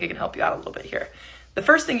students, I think I can help you out a little bit here. The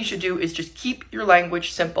first thing you should do is just keep your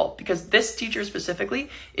language simple, because this teacher specifically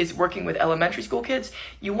is working with elementary school kids.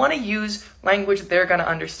 You want to use language that they're going to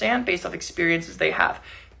understand based off experiences they have.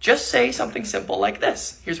 Just say something simple like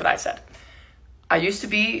this. Here's what I said. I used to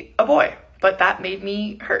be a boy, but that made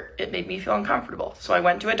me hurt. It made me feel uncomfortable. So I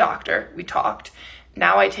went to a doctor, we talked.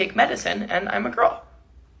 Now I take medicine and I'm a girl.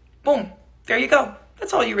 Boom, there you go.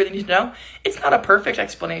 That's all you really need to know. It's not a perfect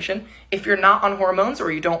explanation. If you're not on hormones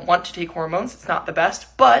or you don't want to take hormones, it's not the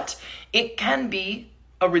best, but it can be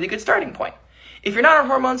a really good starting point. If you're not on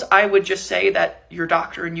hormones, I would just say that your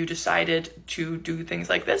doctor and you decided to do things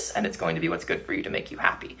like this, and it's going to be what's good for you to make you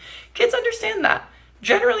happy. Kids understand that.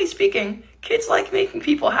 Generally speaking, kids like making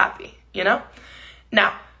people happy, you know?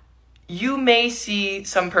 Now, you may see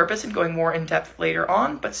some purpose in going more in depth later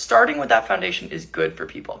on, but starting with that foundation is good for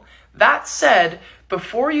people. That said,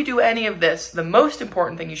 before you do any of this, the most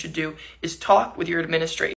important thing you should do is talk with your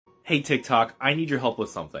administrator. Hey TikTok, I need your help with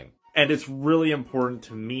something. And it's really important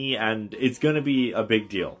to me, and it's going to be a big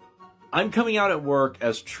deal. I'm coming out at work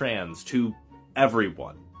as trans to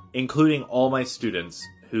everyone, including all my students,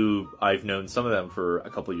 who I've known some of them for a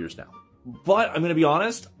couple of years now. But I'm going to be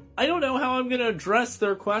honest, I don't know how I'm going to address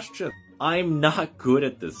their question. I'm not good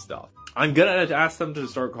at this stuff. I'm going to ask them to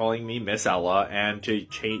start calling me Miss Ella and to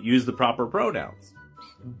use the proper pronouns.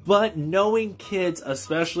 But knowing kids,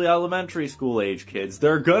 especially elementary school age kids,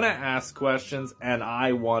 they're gonna ask questions, and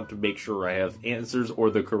I want to make sure I have answers,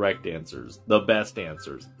 or the correct answers, the best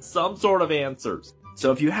answers, some sort of answers.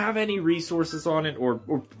 So if you have any resources on it or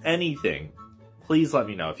anything, please let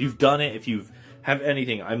me know. If you've done it, if you have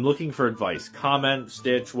anything, I'm looking for advice. Comment,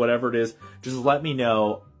 stitch, whatever it is, just let me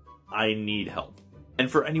know. I need help.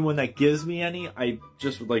 And for anyone that gives me any, I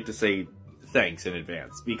just would like to say thanks in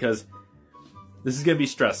advance, because this is going to be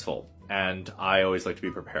stressful, and I always like to be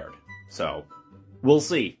prepared. So, we'll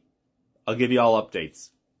see. I'll give you all updates.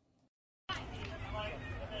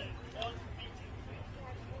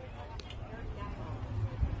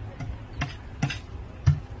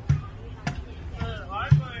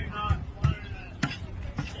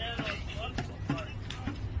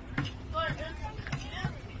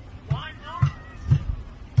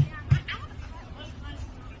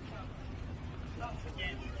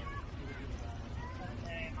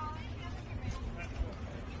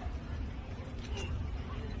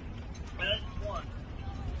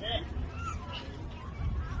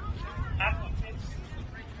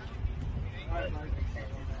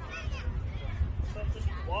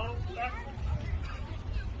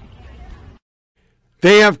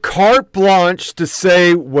 They have carte blanche to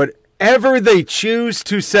say whatever they choose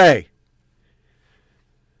to say.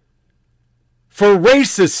 for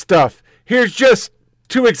racist stuff. Here's just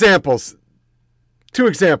two examples.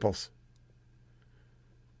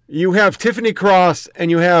 You have Tiffany Cross and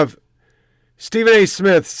you have Stephen A.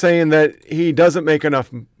 Smith saying that he doesn't make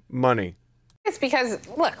enough money. It's because,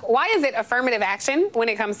 look, why is it affirmative action when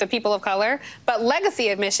it comes to people of color, but legacy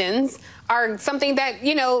admissions are something that,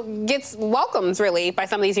 you know, gets welcomes, really, by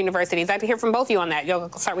some of these universities? I'd like to hear from both of you on that. Joe,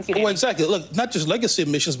 I'll start with you, Dan. Well, exactly. Look, not just legacy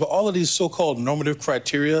admissions, but all of these so-called normative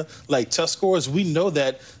criteria, like test scores, we know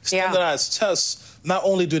that standardized tests, not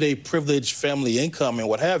only do they privilege family income and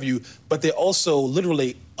what have you, but they also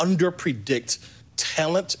literally underpredict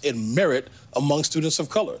talent and merit among students of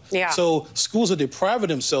color. Yeah. So schools are depriving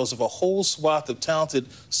themselves of a whole swath of talented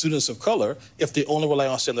students of color if they only rely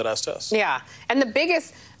on standardized tests. Yeah, and the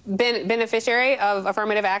biggest beneficiary of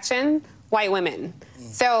affirmative action, white women.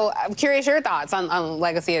 So I'm curious your thoughts on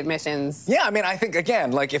legacy admissions. Yeah, I mean, I think,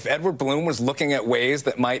 again, like if Edward Bloom was looking at ways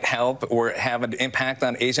that might help or have an impact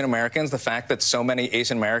on Asian Americans, the fact that so many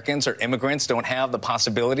Asian Americans or immigrants don't have the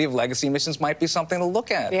possibility of legacy admissions might be something to look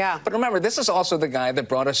at. Yeah. But remember, this is also the guy that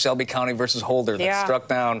brought us Shelby County versus Holder that struck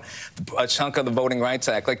down a chunk of the Voting Rights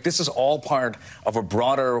Act. Like, this is all part of a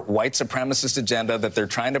broader white supremacist agenda that they're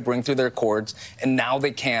trying to bring through their courts, and now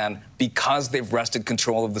they can because they've wrested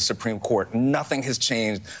control of the Supreme Court. Nothing has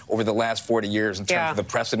changed over the last 40 years in terms of the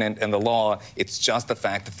precedent and the law. It's just the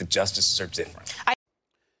fact that the justices are different.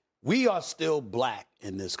 We are still black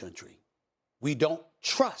in this country. We don't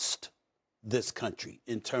trust this country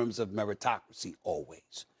in terms of meritocracy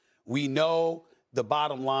always. We know the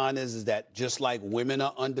bottom line is that just like women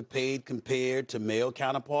are underpaid compared to male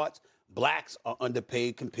counterparts, blacks are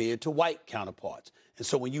underpaid compared to white counterparts. And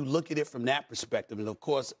so when you look at it from that perspective, and of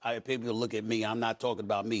course, people look at me, I'm not talking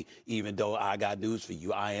about me, even though I got news for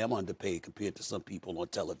you. I am underpaid compared to some people on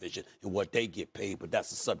television and what they get paid, but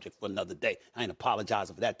that's a subject for another day. I ain't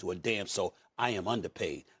apologizing for that to a damn soul. I am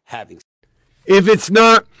underpaid. If it's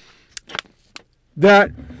not that,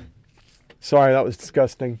 sorry, that was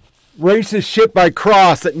disgusting. Racist shit by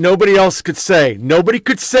Cross that nobody else could say. Nobody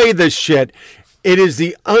could say this shit. It is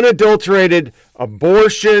the unadulterated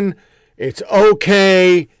abortion. It's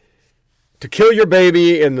okay to kill your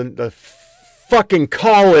baby in the fucking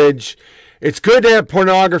college. It's good to have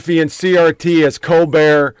pornography and CRT as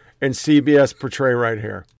Colbert and CBS portray right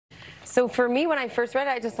here. So for me, when I first read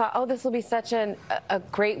it, I just thought, oh, this will be such a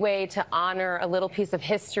great way to honor a little piece of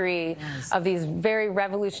history of these very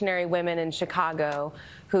revolutionary women in Chicago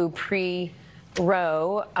who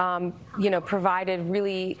pre-Roe, provided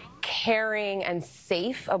really caring and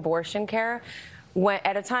safe abortion care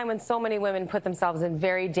at a time when so many women put themselves in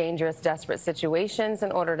very dangerous, desperate situations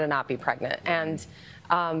in order to not be pregnant. And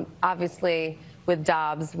obviously, with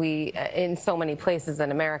Dobbs, we, in so many places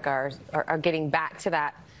in America, are getting back to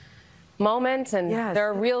that moment, and there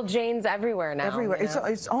are real Janes everywhere now. Everywhere.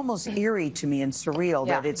 It's almost eerie to me and surreal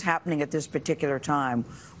that it's happening at this particular time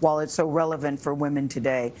while it's so relevant for women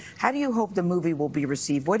today. How do you hope the movie will be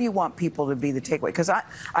received? What do you want people to be the takeaway? Because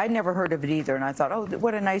I'd never heard of it either, and I thought, oh,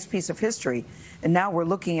 what a nice piece of history. And now we're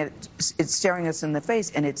looking at it staring us in the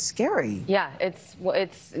face, and it's scary. Yeah, it's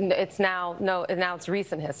now it's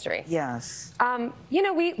recent history. Yes.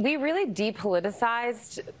 We really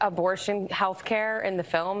depoliticized abortion health care in the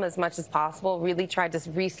film as much as possible, really tried to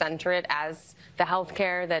recenter it as the health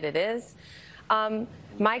care that it is.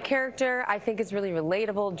 My character, I think, is really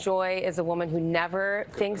relatable. Joy is a woman who never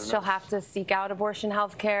thinks she'll have to seek out abortion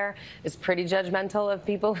health care, is pretty judgmental of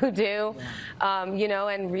people who do,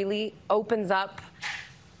 and really opens up.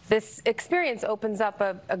 This experience opens up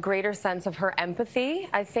a greater sense of her empathy,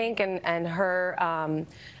 I think, and her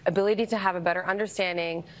ability to have a better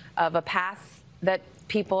understanding of a path that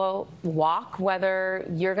people walk, whether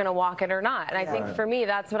you're going to walk it or not. And I think for me,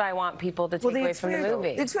 that's what I want people to take away from the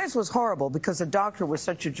movie. The experience was horrible because the doctor was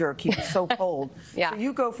such a jerk. He was so cold. So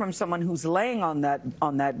you go from someone who's laying on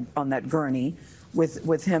that gurney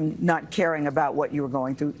with him not caring about what you were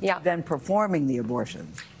going through, then performing the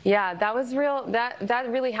abortion. Yeah, that was real. That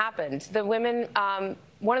really happened. The women.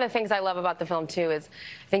 One of the things I love about the film, too, is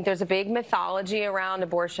I think there's a big mythology around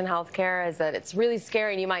abortion health care, is that it's really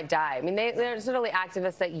scary and you might die. I mean, there's literally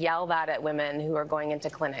activists that yell that at women who are going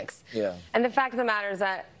into clinics. Yeah. And the fact of the matter is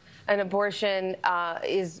that an abortion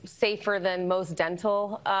is safer than most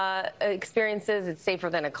dental experiences. It's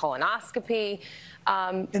safer than a colonoscopy.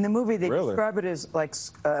 In the movie, they describe it as like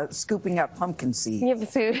scooping out pumpkin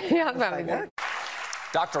seeds.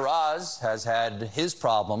 Dr. Oz has had his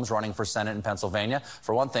problems running for Senate in Pennsylvania.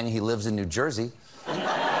 For one thing, he lives in New Jersey.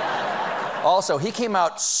 Also, he came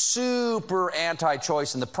out super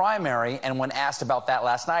anti-choice in the primary, and when asked about that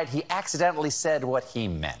last night, he accidentally said what he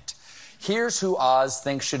meant. Here's who Oz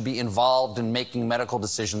thinks should be involved in making medical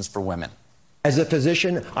decisions for women. As a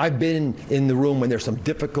physician, I've been in the room when there's some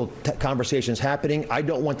difficult conversations happening. I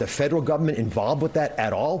don't want the federal government involved with that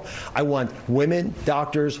at all. I want women,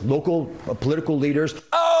 doctors, local political leaders.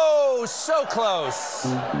 Oh, so close.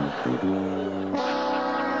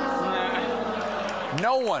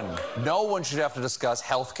 No one should have to discuss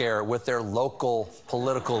health care with their local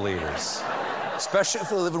political leaders, especially if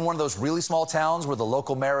they live in one of those really small towns where the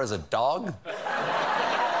local mayor is a dog.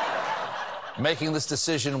 Making this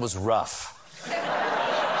decision was rough.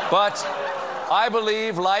 But I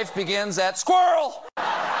believe life begins at Squirrel.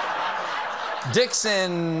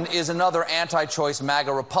 Dixon is another anti-choice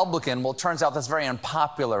MAGA Republican. Well, it turns out that's very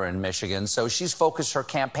unpopular in Michigan, so she's focused her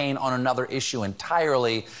campaign on another issue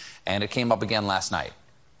entirely, and it came up again last night.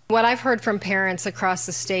 What I've heard from parents across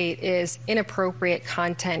the state is inappropriate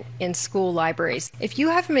content in school libraries. If you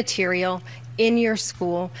have material in your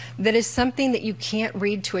school that is something that you can't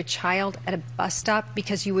read to a child at a bus stop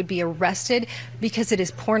because you would be arrested because it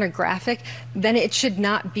is pornographic, then it should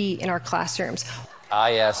not be in our classrooms. Ah,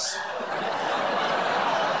 yes.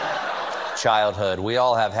 Childhood. We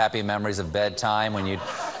all have happy memories of bedtime when you'd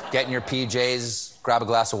get in your PJs, grab a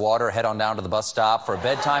glass of water, head on down to the bus stop for a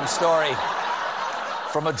bedtime story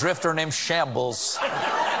from a drifter named Shambles.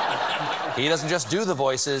 He doesn't just do the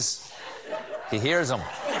voices, he hears them.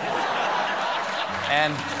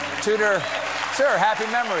 And Tudor, sure, happy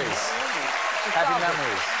memories. Happy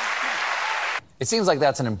memories. It seems like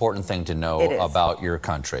that's an important thing to know about your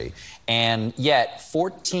country. And yet,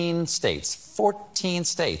 14 states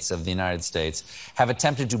of the United States have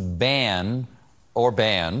attempted to ban or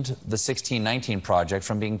banned the 1619 Project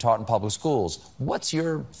from being taught in public schools. What's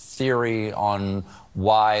your theory on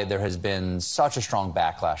why there has been such a strong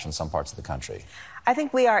backlash in some parts of the country? I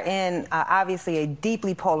think we are in, obviously, a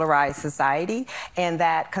deeply polarized society, and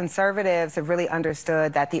that conservatives have really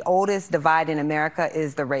understood that the oldest divide in America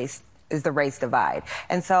is the race divide.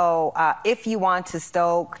 And so if you want to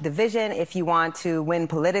stoke division, if you want to win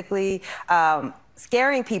politically,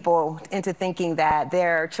 scaring people into thinking that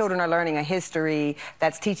their children are learning a history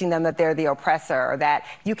that's teaching them that they're the oppressor, or that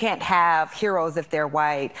you can't have heroes if they're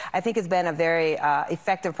white, I think has been a very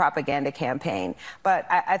effective propaganda campaign. But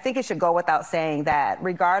I think it should go without saying that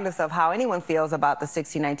regardless of how anyone feels about the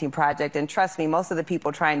 1619 Project, and trust me, most of the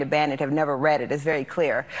people trying to ban it have never read it, it's very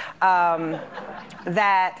clear,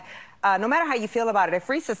 that no matter how you feel about it, a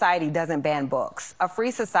free society doesn't ban books. A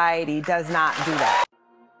free society does not do that.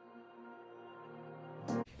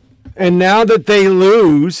 And now that they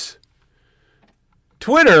lose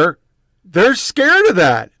Twitter, they're scared of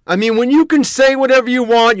that. I mean, when you can say whatever you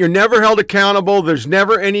want, you're never held accountable, there's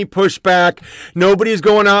never any pushback, nobody's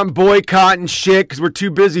going out and boycotting shit because we're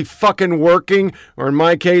too busy fucking working, or in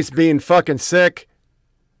my case, being fucking sick.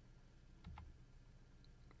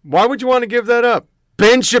 Why would you want to give that up?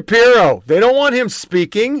 Ben Shapiro, they don't want him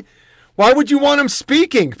speaking. Why would you want him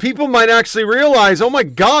speaking? People might actually realize, oh my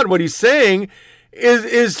God, what he's saying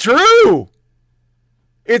is true.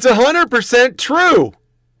 It's 100% true.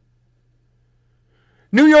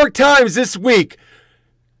 New York Times this week.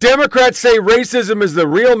 Democrats say racism is the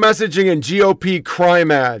real messaging in GOP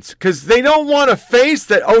crime ads because they don't want to face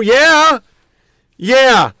that. Oh, yeah,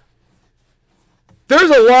 there's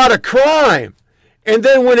a lot of crime. And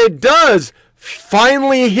then when it does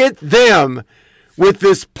finally hit them with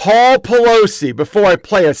this Paul Pelosi, before I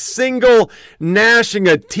play a single gnashing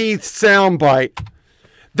of teeth soundbite,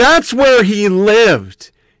 that's where he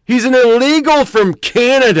lived. He's an illegal from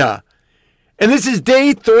Canada. And this is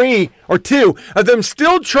day 3 or 2 of them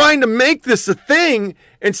still trying to make this a thing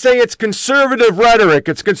and say it's conservative rhetoric.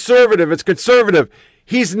 It's conservative. It's conservative.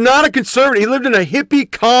 He's not a conservative. He lived in a hippie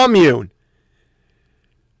commune.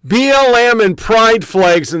 BLM and pride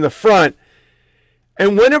flags in the front.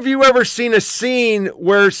 And when have you ever seen a scene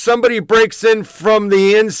where somebody breaks in from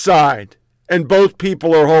the inside and both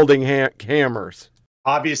people are holding hammers?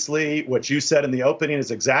 Obviously, what you said in the opening is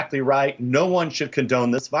exactly right. No one should condone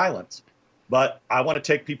this violence. But I want to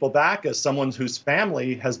take people back as someone whose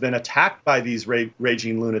family has been attacked by these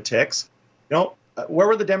raging lunatics. You know, where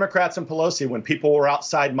were the Democrats and Pelosi when people were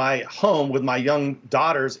outside my home with my young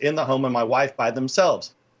daughters in the home and my wife by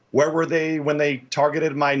themselves? Where were they when they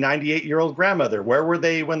targeted my 98-year-old grandmother? Where were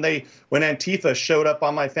they when Antifa showed up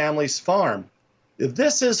on my family's farm?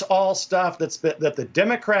 This is all stuff that the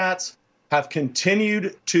Democrats have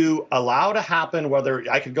continued to allow to happen, whether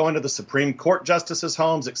I could go into the Supreme Court justices'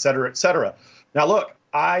 homes, et cetera, et cetera. Now, look,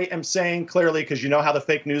 I am saying clearly, because you know how the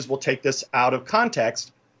fake news will take this out of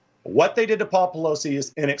context, what they did to Paul Pelosi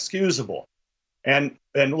is inexcusable. And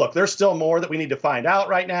look, there's still more that we need to find out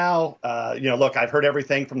right now. Look, I've heard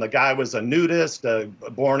everything from the guy was a nudist,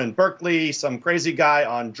 born in Berkeley, some crazy guy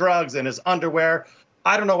on drugs in his underwear.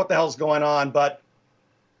 I don't know what the hell's going on, but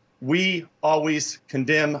we always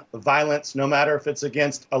condemn violence, no matter if it's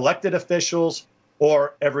against elected officials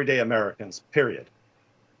or everyday Americans, period.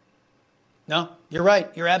 No, you're right.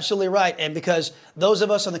 You're absolutely right. And because those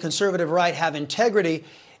of us on the conservative right have integrity,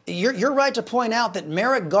 you're right to point out that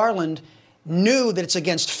Merrick Garland knew that it's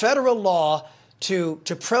against federal law to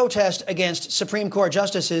protest against Supreme Court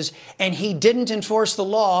justices, and he didn't enforce the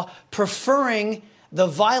law, preferring the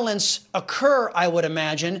violence occur, I would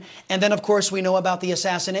imagine. And then, of course, we know about the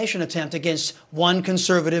assassination attempt against one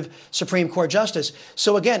conservative Supreme Court justice.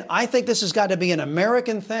 So again, I think this has got to be an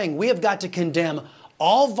American thing. We have got to condemn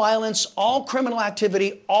all violence, all criminal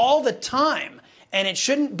activity, all the time. And it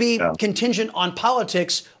shouldn't be contingent on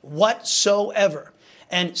politics whatsoever.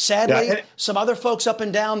 And sadly, some other folks up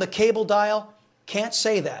and down the cable dial can't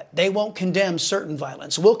say that. They won't condemn certain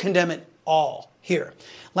violence. We'll condemn it all here.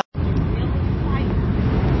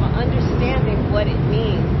 Understanding what it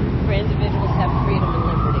means for individuals to have freedom and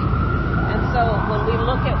liberty. And so when we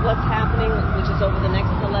look at what's happening, which is over the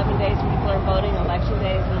next 11 days, people are voting, election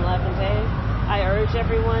days in 11 days, I urge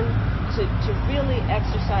everyone to really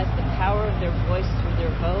exercise the power of their voice through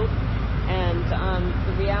their vote. And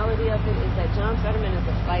the reality of it is that John Fetterman is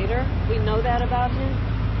a fighter. We know that about him.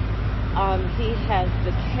 He has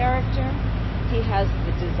the character. He has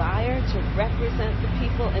the desire to represent the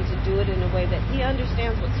people and to do it in a way that he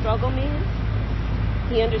understands what struggle means.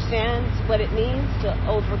 He understands what it means to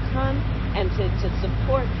overcome and to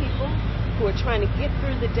support people who are trying to get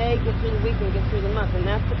through the day, get through the week, and get through the month. And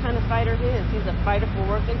that's the kind of fighter he is. He's a fighter for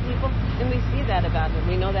working people, and we see that about him.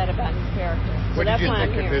 We know that about his character. So what did you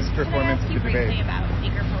think of his performance at the debate? About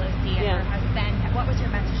Speaker Pelosi and her husband. What was your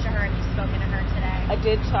message to her? Have you spoken to her today? I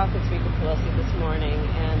did talk with Speaker Pelosi this morning,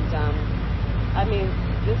 and I mean,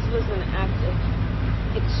 this was an act of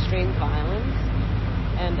extreme violence,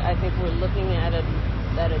 and I think we're looking at a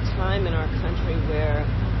time in our country where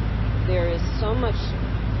there is so much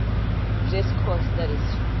discourse that is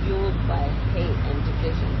fueled by hate and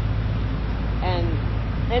division. And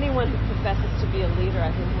anyone who professes to be a leader,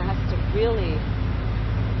 I think, has to really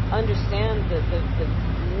understand the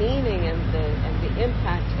meaning and the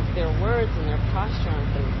impact of their words and their posture on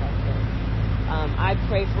things like this. I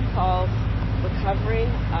pray for Paul's recovery.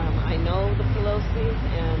 I know the Pelosi's,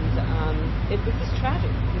 and this is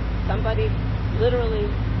tragic. Somebody literally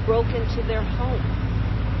broke into their home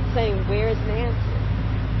saying, "Where's Nancy?"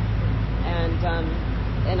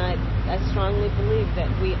 And I strongly believe that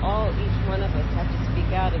we all, each one of us, have to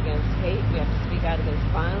speak out against hate. We have to speak out against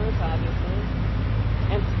violence, obviously,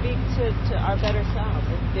 and speak to our better selves.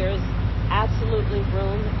 There's absolutely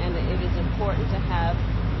room, and it is important to have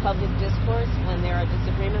public discourse when there are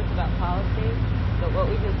disagreements about policy. But what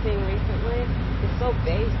we've been seeing recently is so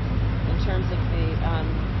base in terms of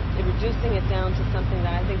reducing it down to something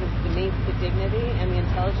that I think is beneath the dignity and the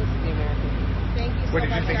intelligence of the American people. Thank you so much. What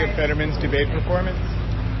did you think of Fetterman's debate performance?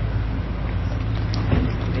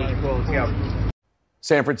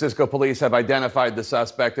 San Francisco police have identified the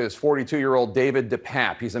suspect as 42-year-old David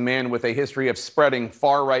DePape. He's a man with a history of spreading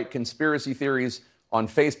far-right conspiracy theories on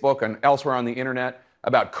Facebook and elsewhere on the internet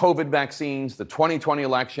about COVID vaccines, the 2020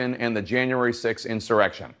 election, and the January 6th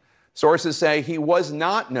insurrection. Sources say he was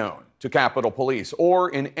not known to Capitol Police or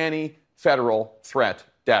in any federal threat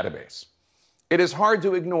database. It is hard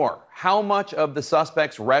to ignore how much of the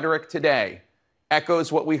suspect's rhetoric today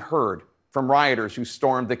echoes what we heard from rioters who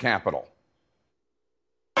stormed the Capitol.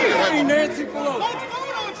 Hey, Nancy Pelosi.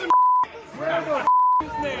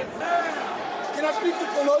 Can I speak to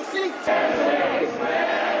Pelosi?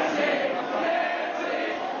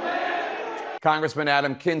 Congressman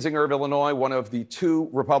Adam Kinzinger of Illinois, one of the two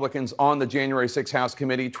Republicans on the January 6th House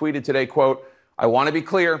Committee, tweeted today, quote, "I want to be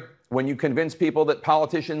clear, when you convince people that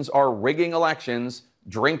politicians are rigging elections,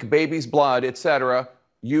 drink babies' blood, etc.,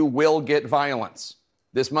 you will get violence.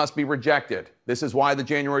 This must be rejected. This is why the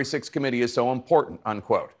January 6th Committee is so important,"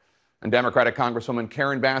 unquote. And Democratic Congresswoman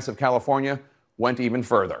Karen Bass of California went even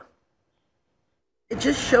further. It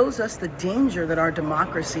just shows us the danger that our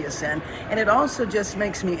democracy is in. And it also just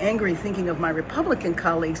makes me angry thinking of my Republican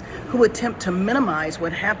colleagues who attempt to minimize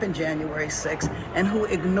what happened January 6th and who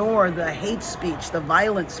ignore the hate speech, the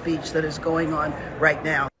violent speech that is going on right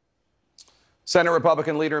now. Senate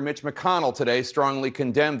Republican leader Mitch McConnell today strongly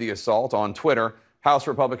condemned the assault on Twitter. House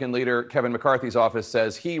Republican leader Kevin McCarthy's office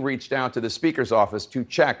says he reached out to the Speaker's office to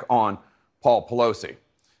check on Paul Pelosi.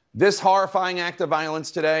 This horrifying act of violence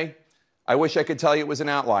today, I wish I could tell you it was an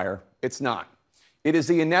outlier. It's not. It is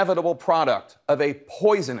the inevitable product of a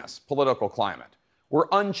poisonous political climate where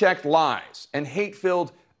unchecked lies and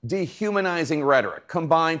hate-filled, dehumanizing rhetoric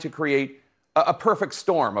combine to create a perfect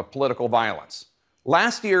storm of political violence.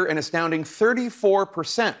 Last year, an astounding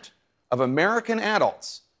 34% of American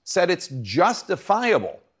adults said it's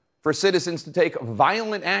justifiable for citizens to take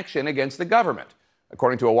violent action against the government,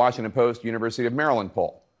 according to a Washington Post University of Maryland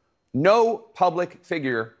poll. No public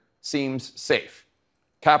figure seems safe.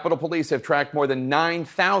 Capitol Police have tracked more than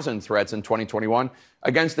 9,000 threats in 2021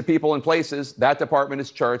 against the people and places that department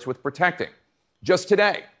is charged with protecting. Just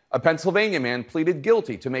today, a Pennsylvania man pleaded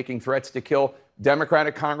guilty to making threats to kill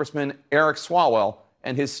Democratic Congressman Eric Swalwell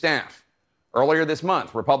and his staff. Earlier this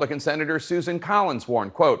month, Republican Senator Susan Collins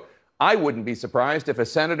warned, quote, "I wouldn't be surprised if a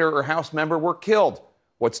senator or House member were killed.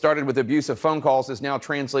 What started with abusive phone calls is now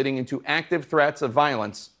translating into active threats of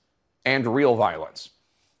violence and real violence."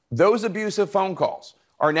 Those abusive phone calls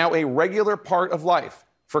are now a regular part of life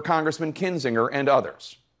for Congressman Kinzinger and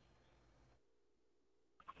others.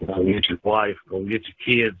 Go get your wife, go get your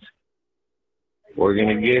kids. We're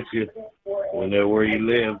going to get you. We know where you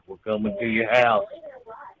live. We're coming to your house.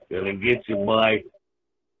 Going to get you, boy.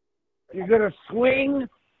 You're going to swing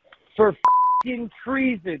for f***ing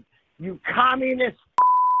treason, you communist.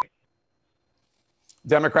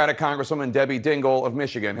 Democratic Congresswoman Debbie Dingell of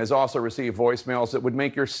Michigan has also received voicemails that would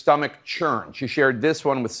make your stomach churn. She shared this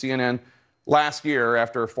one with CNN last year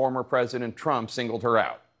after former President Trump singled her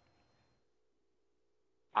out.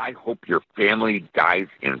 I hope your family dies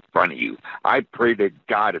in front of you. I pray to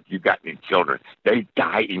God if you got any children, they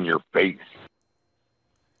die in your face.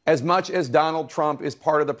 As much as Donald Trump is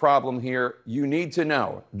part of the problem here, you need to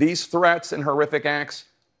know these threats and horrific acts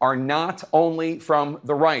are not only from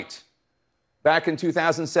the right. Back in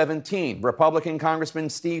 2017, Republican Congressman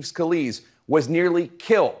Steve Scalise was nearly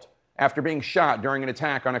killed after being shot during an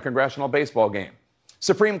attack on a congressional baseball game.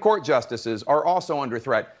 Supreme Court justices are also under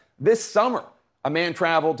threat. This summer, a man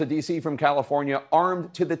traveled to D.C. from California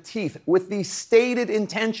armed to the teeth with the stated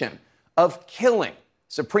intention of killing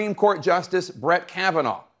Supreme Court Justice Brett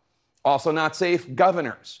Kavanaugh. Also not safe,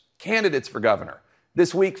 governors, candidates for governor.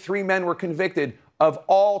 This week, 3 men were convicted of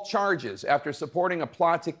all charges after supporting a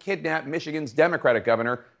plot to kidnap Michigan's Democratic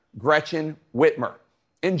governor, Gretchen Whitmer.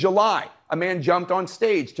 In July, a man jumped on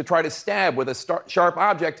stage to try to stab with a sharp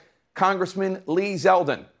object Congressman Lee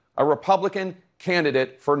Zeldin, a Republican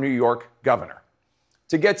candidate for New York governor.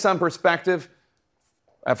 To get some perspective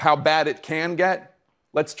of how bad it can get,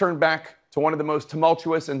 let's turn back to one of the most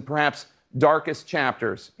tumultuous and perhaps darkest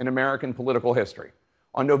chapters in American political history.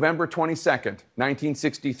 On November 22nd,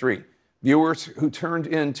 1963, viewers who tuned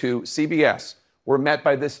into CBS were met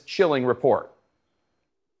by this chilling report.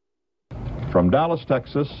 From Dallas,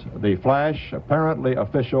 Texas, the flash, apparently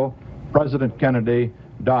official, President Kennedy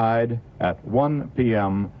died at 1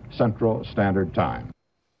 p.m. Central Standard Time.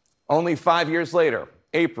 Only 5 years later,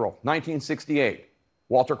 April 1968,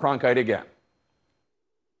 Walter Cronkite again.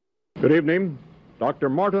 Good evening. Dr.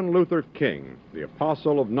 Martin Luther King, the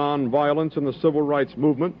apostle of nonviolence in the civil rights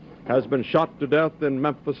movement, has been shot to death in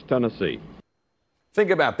Memphis, Tennessee.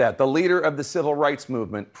 Think about that. The leader of the civil rights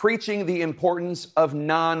movement preaching the importance of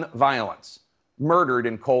nonviolence, murdered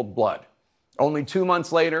in cold blood. Only 2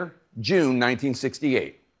 months later, June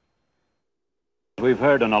 1968. We've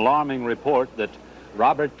heard an alarming report that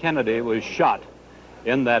Robert Kennedy was shot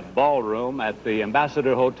in that ballroom at the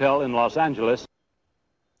Ambassador Hotel in Los Angeles.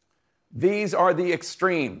 These are the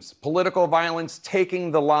extremes, political violence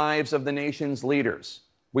taking the lives of the nation's leaders.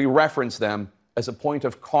 We reference them as a point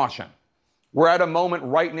of caution. We're at a moment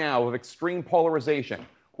right now of extreme polarization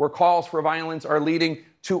where calls for violence are leading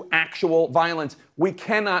to actual violence. We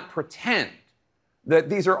cannot pretend that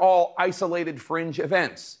these are all isolated fringe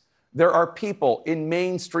events. There are people in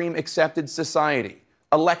mainstream accepted society,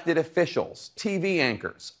 elected officials, TV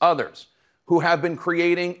anchors, others, who have been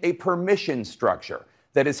creating a permission structure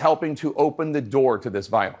that is helping to open the door to this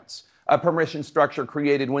violence. A permission structure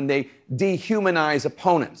created when they dehumanize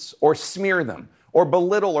opponents or smear them or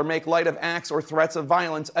belittle or make light of acts or threats of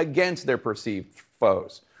violence against their perceived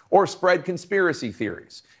foes or spread conspiracy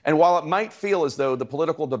theories. And while it might feel as though the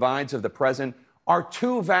political divides of the present are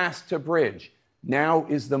too vast to bridge, now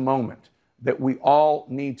is the moment that we all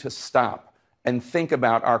need to stop and think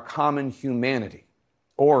about our common humanity,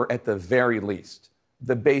 or at the very least,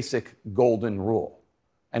 the basic golden rule,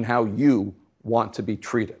 and how you want to be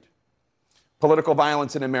treated. Political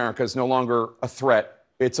violence in America is no longer a threat,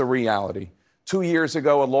 it's a reality. 2 years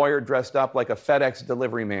ago, a lawyer dressed up like a FedEx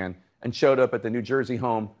delivery man and showed up at the New Jersey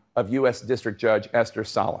home of U.S. District Judge Esther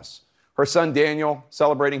Salas. Her son Daniel,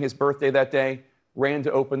 celebrating his birthday that day, ran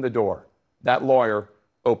to open the door. That lawyer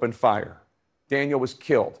opened fire. Daniel was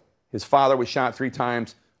killed. His father was shot 3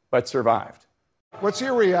 times, but survived. What's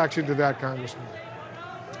your reaction to that, Congressman?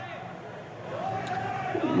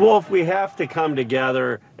 Wolf, we have to come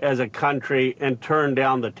together as a country and turn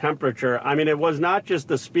down the temperature. I mean, it was not just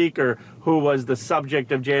the speaker who was the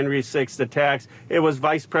subject of January 6th attacks. It was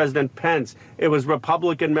Vice President Pence. It was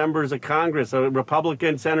Republican members of Congress,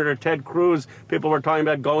 Republican Senator Ted Cruz. People were talking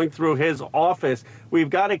about going through his office. We've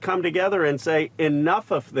got to come together and say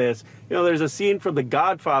enough of this. You know, there's a scene from The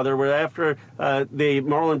Godfather where after the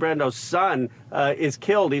Marlon Brando's son is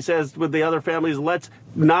killed, he says with the other families, let's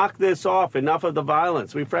knock this off, enough of the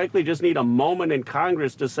violence. We frankly just need a moment in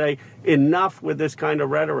Congress to say enough with this kind of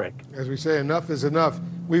rhetoric. As we say, enough is enough.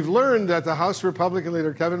 We've learned that the House Republican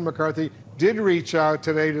leader, Kevin McCarthy, did reach out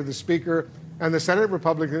today to the Speaker, and the Senate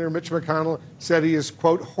Republican leader, Mitch McConnell, said he is,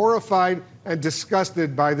 quote, horrified and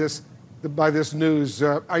disgusted by this news.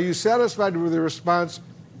 Are you satisfied with the response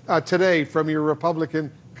today from your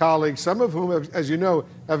Republican colleagues, some of whom, as you know,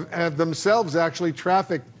 have themselves actually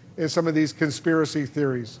trafficked in some of these conspiracy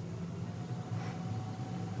theories?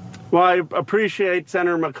 Well, I appreciate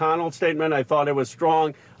Senator McConnell's statement. I thought it was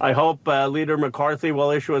strong. I hope Leader McCarthy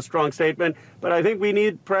will issue a strong statement. But I think we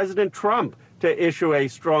need President Trump to issue a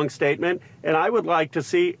strong statement. And I would like to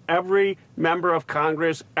see every member of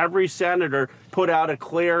Congress, every senator, put out a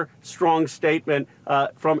clear, strong statement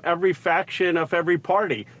from every faction of every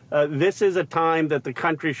party. This is a time that the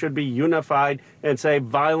country should be unified and say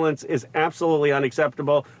violence is absolutely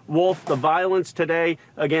unacceptable. Wolf, the violence today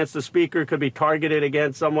against the speaker could be targeted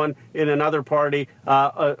against someone in another party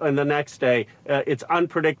on the next day. It's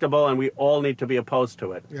unpredictable, and we all need to be opposed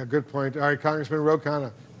to it. Yeah, good point. All right, Congressman Ro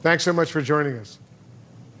Khanna, thanks so much for joining us.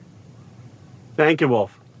 Thank you,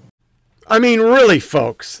 Wolf. I mean, really,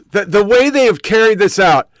 folks, the way they have carried this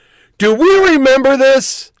out, do we remember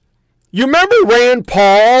this? You remember Rand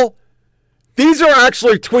Paul? These are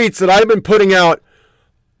actually tweets that I've been putting out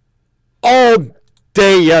all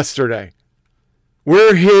day yesterday.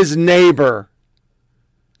 We're his neighbor.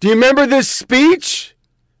 Do you remember this speech?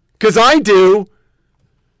 Because I do.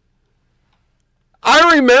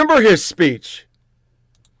 I remember his speech.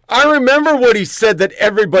 I remember what he said, that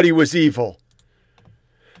everybody was evil.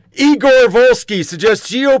 Igor Volsky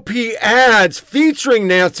suggests GOP ads featuring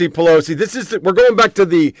Nancy Pelosi. We're going back to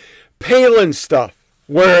the Palin stuff,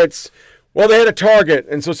 where they had a target,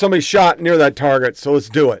 and so somebody shot near that target, so let's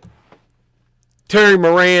do it. Terry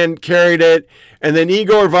Moran carried it, and then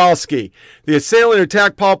Igor Volsky. The assailant who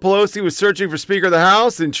attacked Paul Pelosi was searching for Speaker of the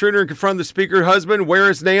House. The intruder confronted the Speaker's husband. Where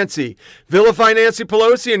is Nancy? Vilify Nancy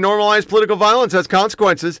Pelosi and normalize political violence has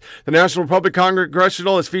consequences. The National Republican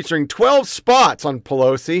Congressional is featuring 12 spots on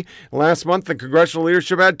Pelosi. Last month, the congressional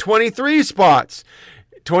leadership had 23 spots.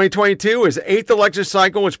 2022 is 8th election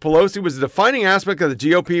cycle, which Pelosi was a defining aspect of the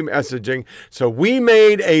GOP messaging. So we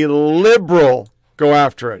made a liberal go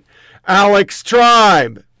after it. Alex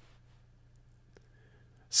Tribe.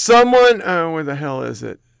 Where the hell is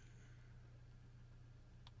it?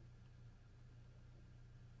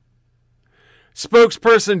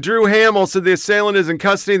 Spokesperson Drew Hamill said the assailant is in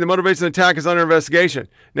custody and the motivation of the attack is under investigation.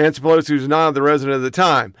 Nancy Pelosi was not the resident at the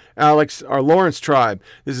time. Lawrence Tribe.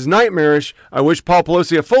 This is nightmarish. I wish Paul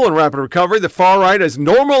Pelosi a full and rapid recovery. The far right has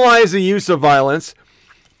normalized the use of violence,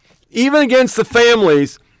 even against the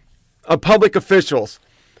families of public officials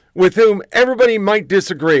with whom everybody might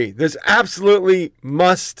disagree. This absolutely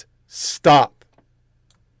must stop.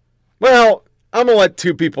 Well, I'm going to let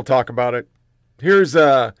two people talk about it. Here's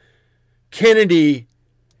Kennedy,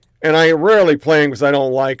 and I rarely play him because I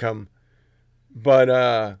don't like him,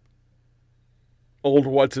 but old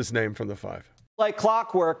what's-his-name from the Five. Like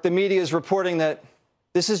clockwork, the media is reporting that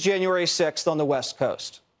this is January 6th on the West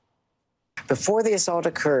Coast. Before the assault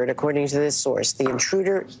occurred, according to this source, the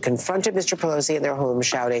intruder confronted Mr. Pelosi in their home,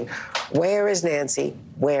 shouting, "Where is Nancy?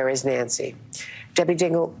 Where is Nancy?" Debbie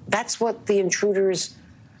Dingell, that's what the intruders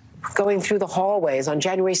going through the hallways on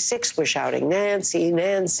January 6th were shouting, "Nancy,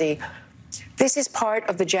 Nancy." This is part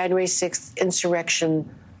of the January 6th insurrection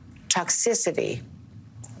toxicity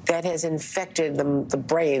that has infected the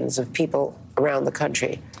brains of people around the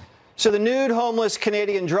country. So the nude homeless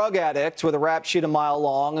Canadian drug addict with a rap sheet a mile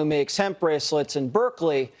long who makes hemp bracelets in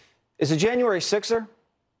Berkeley is a January 6er?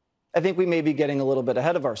 I think we may be getting a little bit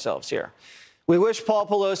ahead of ourselves here. We wish Paul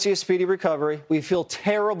Pelosi a speedy recovery. We feel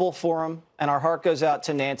terrible for him, and our heart goes out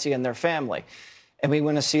to Nancy and their family. And we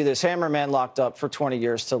want to see this hammerman locked up for 20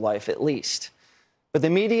 years to life at least. But the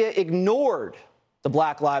media ignored the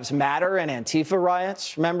Black Lives Matter and Antifa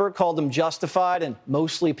riots. Remember, called them justified and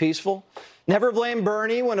mostly peaceful. Never blame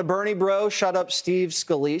Bernie when a Bernie bro shut up Steve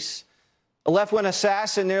Scalise. A left-wing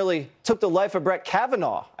assassin nearly took the life of Brett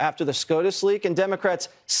Kavanaugh after the SCOTUS leak, and Democrats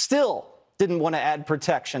still didn't want to add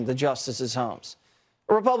protection to justices' homes.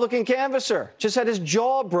 A Republican canvasser just had his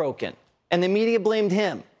jaw broken, and the media blamed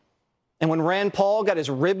him. And when Rand Paul got his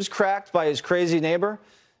ribs cracked by his crazy neighbor,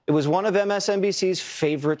 it was one of MSNBC's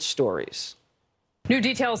favorite stories. New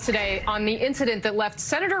details today on the incident that left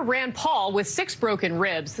Senator Rand Paul with 6 broken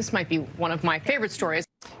ribs. This might be one of my favorite stories.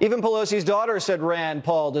 Even Pelosi's daughter said Rand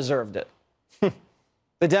Paul deserved it.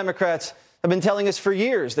 The Democrats have been telling us for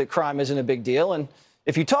years that crime isn't a big deal, and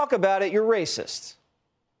if you talk about it, you're racist.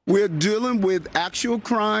 We're dealing with actual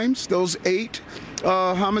crimes, those 8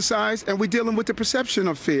 homicides, and we're dealing with the perception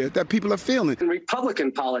of fear that people are feeling. In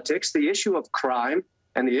Republican politics, the issue of crime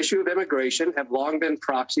and the issue of immigration have long been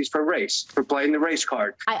proxies for race, for playing the race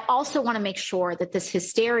card. I also want to make sure that this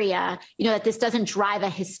hysteria, that this doesn't drive a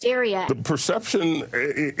hysteria. The perception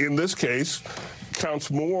in this case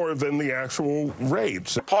counts more than the actual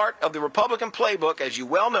rapes. Part of the Republican playbook, as you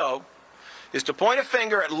well know, is to point a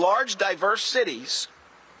finger at large, diverse cities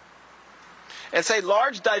and say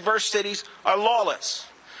large, diverse cities are lawless.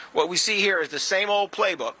 What we see here is the same old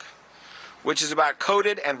playbook, which is about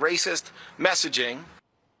coded and racist messaging.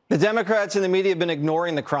 The Democrats and the media have been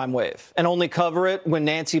ignoring the crime wave and only cover it when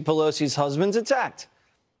Nancy Pelosi's husband's attacked.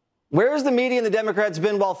 Where has the media and the Democrats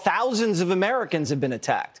been while thousands of Americans have been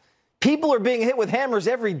attacked? People are being hit with hammers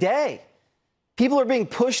every day. People are being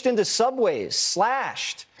pushed into subways,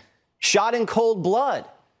 slashed, shot in cold blood.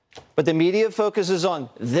 But the media focuses on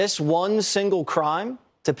this one single crime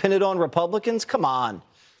to pin it on Republicans? Come on.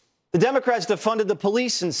 The Democrats defunded the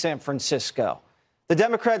police in San Francisco. The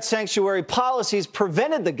Democrats' sanctuary policies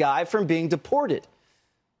prevented the guy from being deported.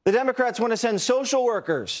 The Democrats want to send social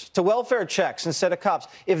workers to welfare checks instead of cops.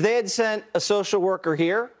 If they had sent a social worker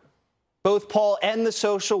here, both Paul and the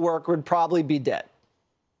social worker would probably be dead.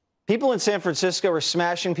 People in San Francisco are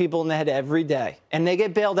smashing people in the head every day, and they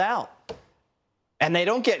get bailed out. And they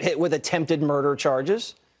don't get hit with attempted murder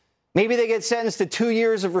charges. Maybe they get sentenced to 2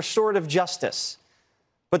 years of restorative justice.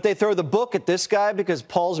 But they throw the book at this guy because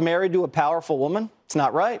Paul's married to a powerful woman? It's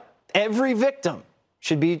not right. Every victim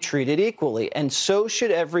should be treated equally, and so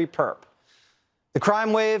should every perp. The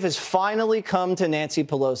crime wave has finally come to Nancy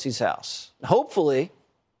Pelosi's house. Hopefully,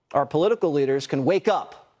 our political leaders can wake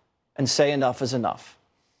up and say enough is enough.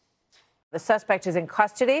 The suspect is in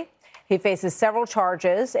custody. He faces several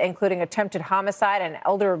charges, including attempted homicide and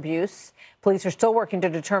elder abuse. Police are still working to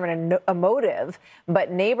determine a motive,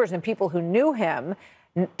 but neighbors and people who knew him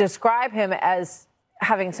describe him as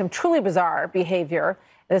having some truly bizarre behavior.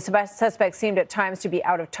 The suspect seemed at times to be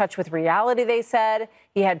out of touch with reality, they said.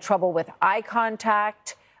 He had trouble with eye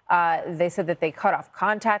contact. They said that they cut off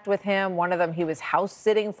contact with him. One of them, he was house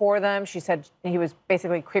sitting for them. She said he was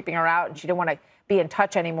basically creeping her out and she didn't want to be in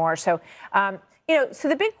touch anymore. So, so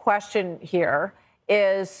the big question here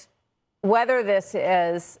is whether this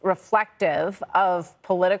is reflective of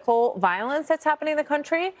political violence that's happening in the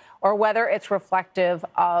country or whether it's reflective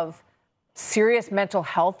of serious mental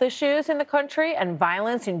health issues in the country and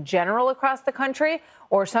violence in general across the country,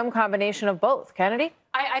 or some combination of both. Kennedy?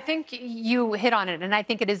 I think you hit on it, and I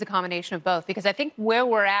think it is a combination of both, because I think where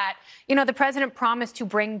we're at, the president promised to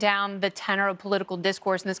bring down the tenor of political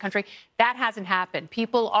discourse in this country. That hasn't happened.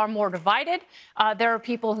 People are more divided. There are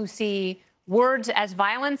people who see words as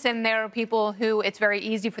violence, and there are people who it's very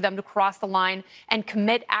easy for them to cross the line and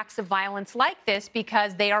commit acts of violence like this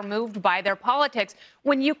because they are moved by their politics.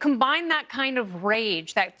 When you combine that kind of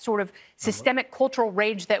rage, that sort of systemic cultural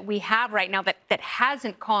rage that we have right now that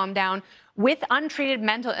hasn't calmed down, with untreated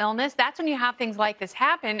mental illness, that's when you have things like this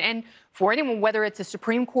happen. And for anyone, whether it's a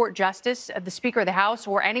Supreme Court justice, the Speaker of the House,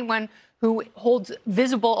 or anyone who holds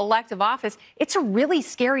visible elective office, it's a really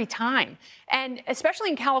scary time. And especially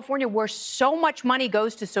in California, where so much money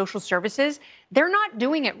goes to social services, they're not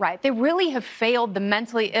doing it right. They really have failed the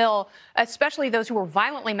mentally ill, especially those who are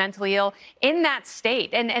violently mentally ill, in that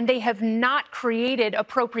state. And they have not created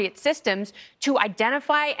appropriate systems to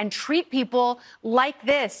identify and treat people like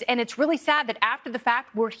this. And it's really sad that after the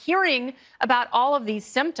fact, we're hearing about all of these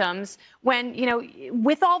symptoms when,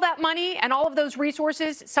 with all that money and all of those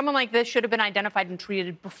resources, someone like this should have been identified and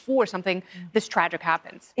treated before something this tragic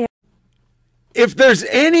happens. If there's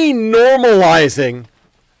any normalizing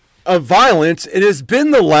of violence, it has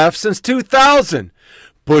been the left since 2000.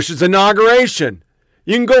 Bush's inauguration.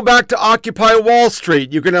 You can go back to Occupy Wall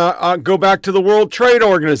Street. You can go back to the World Trade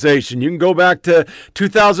Organization. You can go back to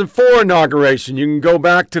 2004 inauguration. You can go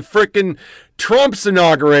back to frickin' Trump's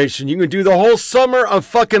inauguration. You can do the whole summer of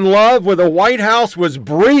fucking love where the White House was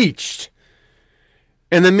breached.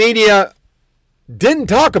 And the media didn't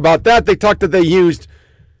talk about that. They talked that they used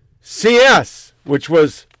CS, which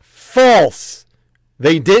was false.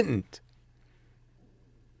 They didn't.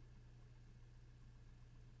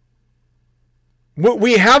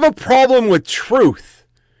 We have a problem with truth.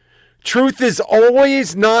 Truth is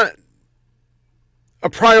always not a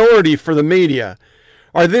priority for the media.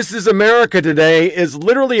 Or This Is America Today is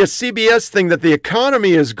literally a CBS thing that the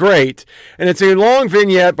economy is great. And it's a long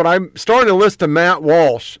vignette, but I'm starting to listen to Matt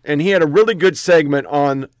Walsh, and he had a really good segment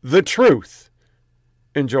on the truth.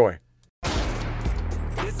 Enjoy.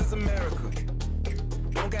 This is America.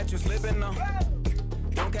 Don't catch you slipping now.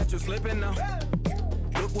 Don't catch you slipping now.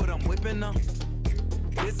 Look what I'm whipping now.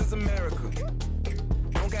 This is America.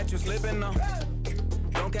 Don't catch you slipping now.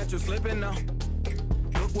 Don't catch you slipping now.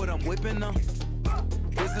 Look what I'm whipping now.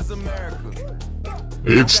 This is America.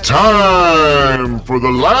 It's time for the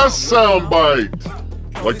last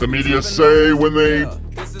soundbite. Like the media say when they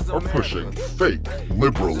are pushing fake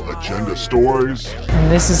liberal agenda stories.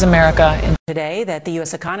 This is America. Today, that the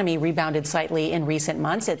U.S. economy rebounded slightly in recent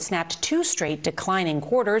months. It snapped 2 straight declining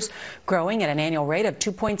quarters, growing at an annual rate of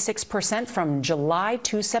 2.6% from July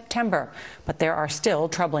to September. But there are still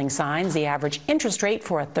troubling signs. The average interest rate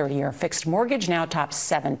for a 30-year fixed mortgage now tops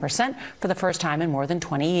 7% for the first time in more than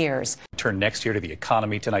 20 years. Turn next year to the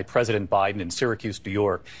economy. Tonight, President Biden in Syracuse, New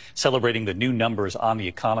York, celebrating the new numbers on the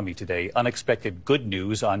economy today. Unexpected good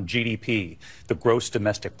news on GDP. The gross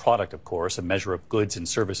domestic product, of course, a measure of goods and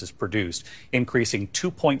services produced, increasing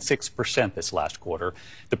 2.6% this last quarter.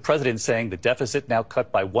 The president saying the deficit now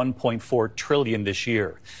cut by $1.4 trillion this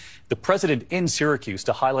year. The president in Syracuse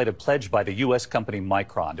to highlight a pledge by the U.S. company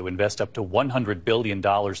Micron to invest up to $100 billion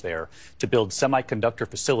there to build semiconductor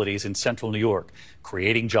facilities in central New York,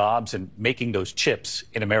 creating jobs and making those chips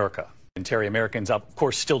in America. And Terry, Americans, of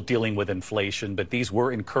course, still dealing with inflation, but these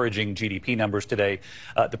were encouraging GDP numbers today.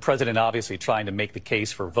 The president obviously trying to make the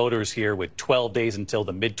case for voters here with 12 days until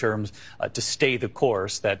the midterms to stay the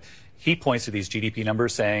course, that he points to these GDP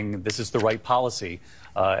numbers saying this is the right policy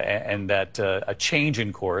and that a change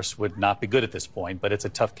in course would not be good at this point, but it's a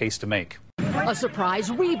tough case to make. A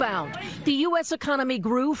surprise rebound. The U.S. economy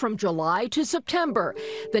grew from July to September.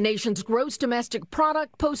 The nation's gross domestic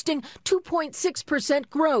product posting 2.6%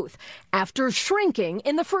 growth after shrinking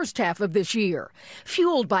in the first half of this year,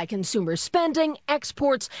 fueled by consumer spending,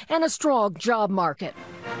 exports, and a strong job market.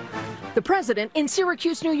 The president in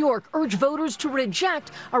Syracuse, New York, urged voters to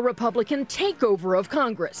reject a Republican takeover of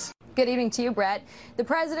Congress. Good evening to you, Brett. The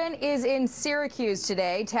president is in Syracuse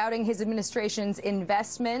today, touting his administration's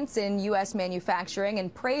investments in U.S. manufacturing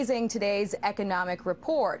and praising today's economic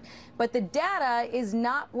report. But the data is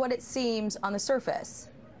not what it seems on the surface.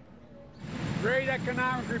 Great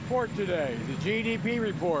economic report today, the GDP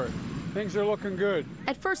report. Things are looking good.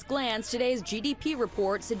 At first glance, today's GDP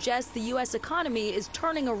report suggests the U.S. economy is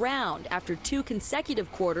turning around after 2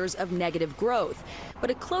 consecutive quarters of negative growth. But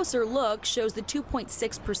a closer look shows the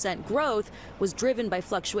 2.6% growth was driven by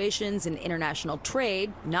fluctuations in international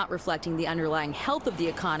trade, not reflecting the underlying health of the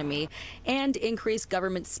economy, and increased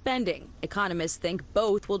government spending. Economists think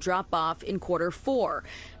both will drop off in Q4.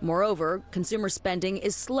 Moreover, consumer spending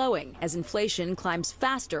is slowing as inflation climbs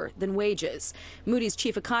faster than wages. Moody's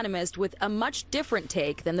chief economist with a much different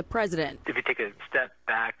take than the president. If you take a step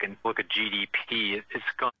back and look at GDP, it's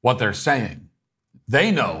gone. What they're saying. They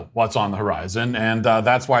know what's on the horizon, and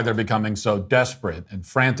that's why they're becoming so desperate and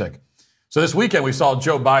frantic. So this weekend, we saw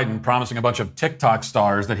Joe Biden promising a bunch of TikTok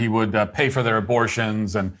stars that he would pay for their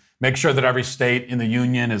abortions and make sure that every state in the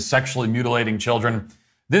union is sexually mutilating children.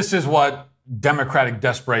 This is what Democratic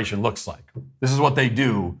desperation looks like. This is what they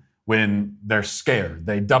do when they're scared.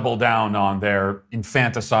 They double down on their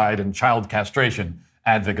infanticide and child castration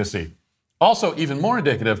advocacy. Also, even more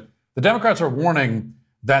indicative, the Democrats are warning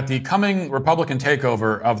that the coming Republican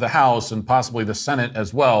takeover of the House and possibly the Senate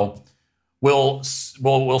as well will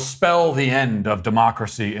spell the end of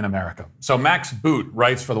democracy in America. So Max Boot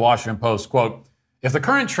writes for the Washington Post, quote, "If the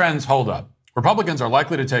current trends hold up, Republicans are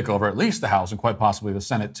likely to take over at least the House and quite possibly the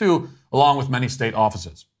Senate too, along with many state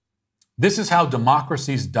offices. This is how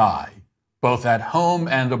democracies die, both at home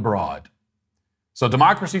and abroad." So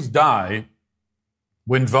democracies die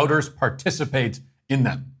when voters participate in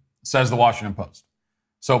them, says the Washington Post.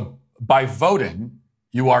 So by voting,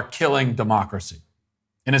 you are killing democracy.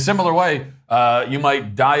 In a similar way, you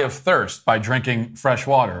might die of thirst by drinking fresh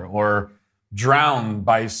water or drown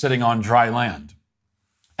by sitting on dry land.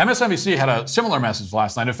 MSNBC had a similar message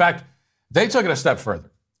last night. In fact, they took it a step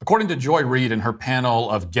further. According to Joy Reid and her panel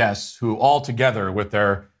of guests, who all together with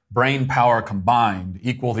their brain power combined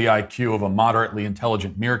equal the IQ of a moderately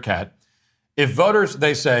intelligent meerkat, if voters,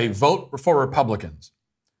 they say, vote for Republicans,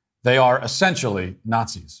 they are essentially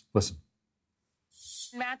Nazis. Listen.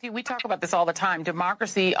 Matthew, we talk about this all the time.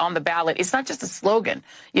 Democracy on the ballot. It's not just a slogan.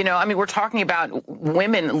 You know, I mean, we're talking about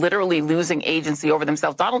women literally losing agency over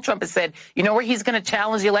themselves. Donald Trump has said, you know where he's going to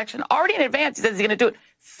challenge the election? Already in advance, he says he's going to do it.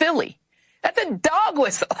 Philly. That's a dog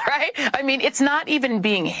whistle, right? I mean, it's not even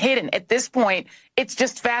being hidden. At this point, it's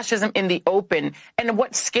just fascism in the open. And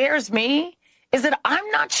what scares me is that I'm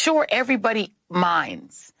not sure everybody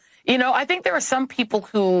minds. You know, I think there are some people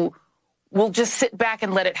who will just sit back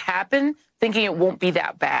and let it happen, thinking it won't be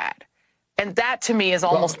that bad. And that, to me, is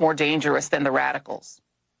almost more dangerous than the radicals.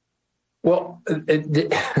 Well,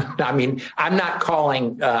 I mean, I'm not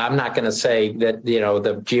calling, I'm not going to say that, you know,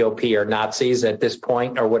 the GOP are Nazis at this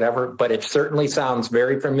point or whatever, but it certainly sounds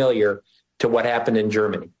very familiar to what happened in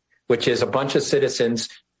Germany, which is a bunch of citizens.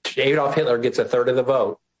 Adolf Hitler gets a third of the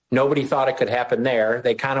vote. Nobody thought it could happen there.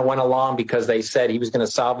 They kind of went along because they said he was going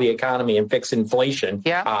to solve the economy and fix inflation.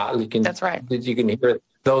 Yeah, that's right. You can hear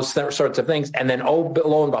those sorts of things. And then,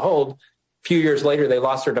 lo and behold, a few years later, they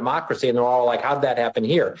lost their democracy, and they're all like, how'd that happen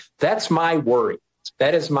here? That's my worry.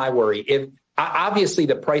 That is my worry. If obviously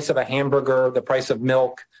the price of a hamburger, the price of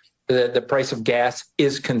milk, the price of gas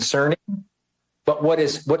is concerning. But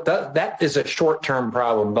that is a short-term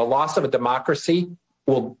problem. The loss of a democracy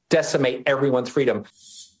will decimate everyone's freedom.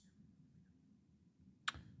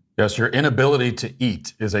 Yes, your inability to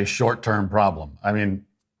eat is a short-term problem. I mean,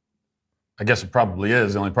 I guess it probably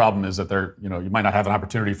is. The only problem is that you might not have an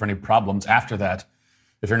opportunity for any problems after that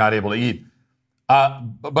if you're not able to eat.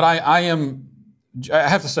 But I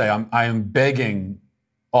have to say, I am begging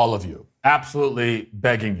all of you, absolutely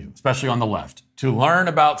begging you, especially on the left, to learn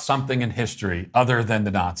about something in history other than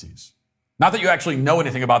the Nazis. Not that you actually know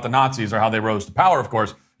anything about the Nazis or how they rose to power, of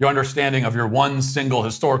course. Your understanding of your one single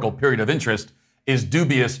historical period of interest is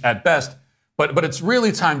dubious at best, but it's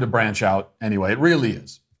really time to branch out anyway. It really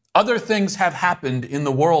is. Other things have happened in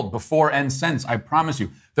the world before and since, I promise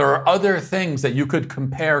you. There are other things that you could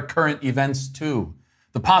compare current events to.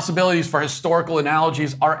 The possibilities for historical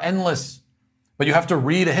analogies are endless, but you have to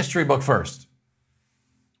read a history book first.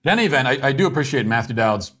 In any event, I do appreciate Matthew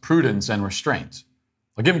Dowd's prudence and restraint.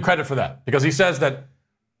 I'll give him credit for that, because he says that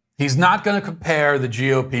he's not going to compare the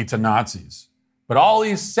GOP to Nazis. But all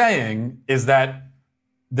he's saying is that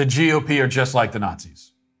the GOP are just like the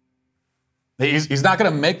Nazis. He's not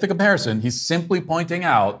going to make the comparison. He's simply pointing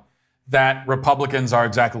out that Republicans are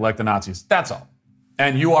exactly like the Nazis. That's all.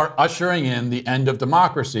 And you are ushering in the end of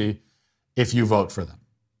democracy if you vote for them.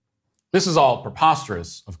 This is all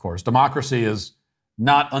preposterous, of course. Democracy is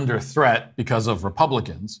not under threat because of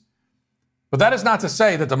Republicans. But that is not to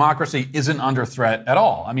say that democracy isn't under threat at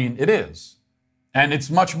all. I mean, it is. And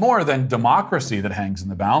it's much more than democracy that hangs in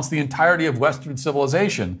the balance. The entirety of Western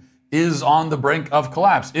civilization is on the brink of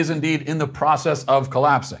collapse, is indeed in the process of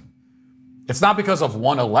collapsing. It's not because of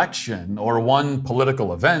one election or one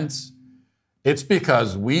political event. It's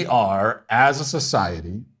because we are, as a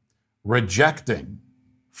society, rejecting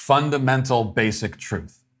fundamental basic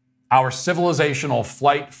truth. Our civilizational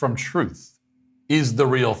flight from truth is the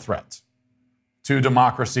real threat to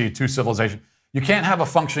democracy, to civilization. You can't have a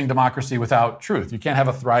functioning democracy without truth. You can't have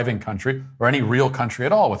a thriving country or any real country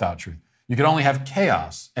at all without truth. You can only have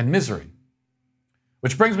chaos and misery.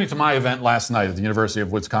 Which brings me to my event last night at the University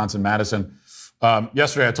of Wisconsin-Madison.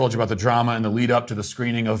 Yesterday, I told you about the drama and the lead up to the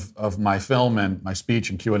screening of my film and my speech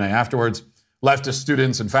and Q&A afterwards. Leftist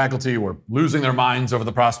students and faculty were losing their minds over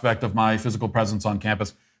the prospect of my physical presence on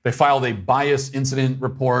campus. They filed a bias incident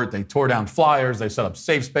report. They tore down flyers. They set up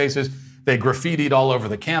safe spaces. They graffitied all over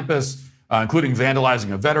the campus, including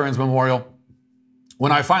vandalizing a veterans memorial.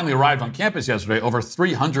 When I finally arrived on campus yesterday, over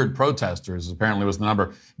 300 protesters, apparently was the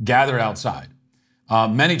number, gathered outside.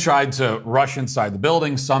 Many tried to rush inside the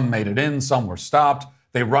building. Some made it in. Some were stopped.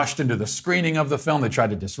 They rushed into the screening of the film. They tried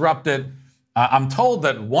to disrupt it. I'm told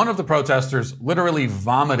that one of the protesters literally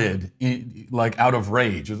vomited out of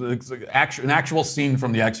rage. It's an actual scene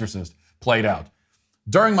from The Exorcist played out.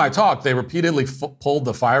 During my talk, they repeatedly pulled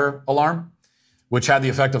the fire alarm, which had the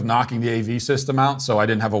effect of knocking the AV system out, so I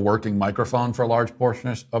didn't have a working microphone for a large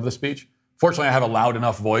portion of the speech. Fortunately, I have a loud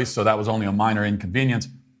enough voice, so that was only a minor inconvenience.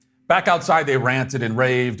 Back outside, they ranted and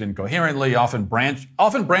raved incoherently, often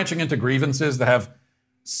branching into grievances that have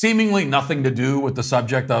seemingly nothing to do with the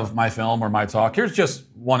subject of my film or my talk. Here's just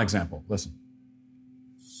one example. Listen.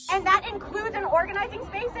 And that includes in organizing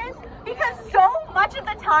spaces, because so much of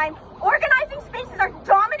the time, organizing spaces are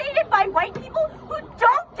dominated by white people who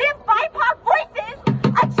don't give BIPOC voices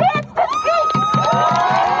a chance to speak.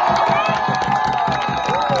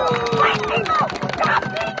 White people, stop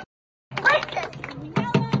being racist.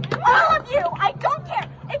 All of you, I don't care.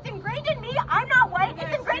 It's ingrained in me. I'm not white.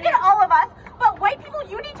 It's ingrained in all of us. But white people,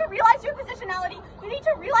 you need to realize your positionality. You need to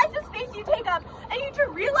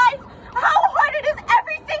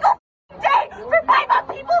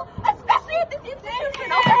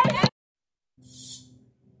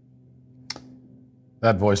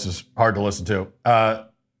That voice is hard to listen to.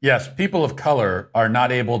 Yes, people of color are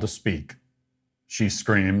not able to speak, she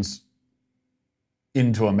screams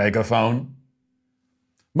into a megaphone.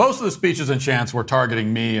 Most of the speeches and chants were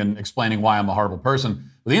targeting me and explaining why I'm a horrible person.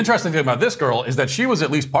 But the interesting thing about this girl is that she was at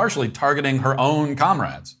least partially targeting her own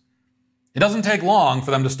comrades. It doesn't take long for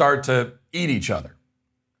them to start to eat each other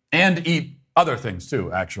and eat other things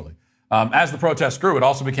too, actually. As the protests grew, it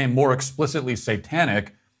also became more explicitly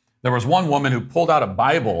satanic. There was one woman who pulled out a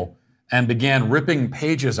Bible and began ripping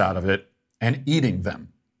pages out of it and eating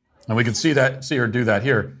them. And we could see her do that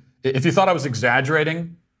here. If you thought I was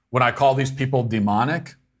exaggerating when I call these people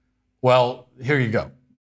demonic, well, here you go.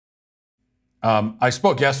 I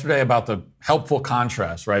spoke yesterday about the helpful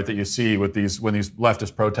contrast, right, that you see with when these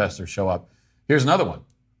leftist protesters show up. Here's another one.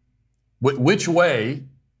 Which way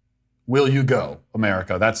will you go,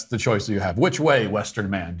 America? That's the choice that you have. Which way, Western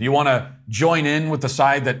man? Do you want to join in with the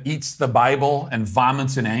side that eats the Bible and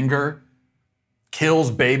vomits in anger,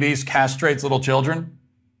 kills babies, castrates little children?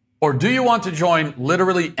 Or do you want to join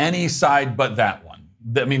literally any side but that one?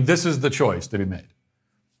 I mean, this is the choice to be made.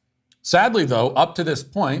 Sadly, though, up to this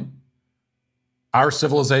point, our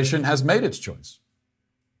civilization has made its choice.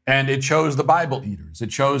 And it chose the Bible eaters. It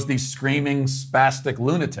chose these screaming, spastic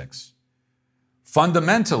lunatics.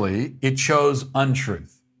 Fundamentally, it chose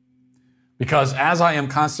untruth. Because as I am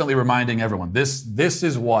constantly reminding everyone, this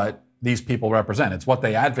is what these people represent. It's what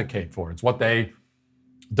they advocate for. It's what they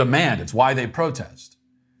demand. It's why they protest.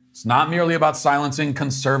 It's not merely about silencing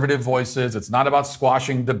conservative voices. It's not about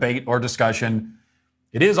squashing debate or discussion.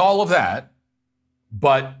 It is all of that,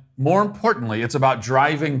 but more importantly, it's about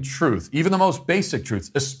driving truth, even the most basic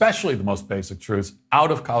truths, especially the most basic truths,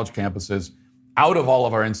 out of college campuses, out of all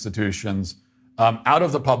of our institutions, out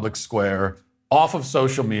of the public square, off of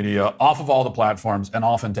social media, off of all the platforms, and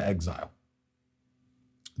off into exile.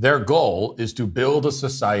 Their goal is to build a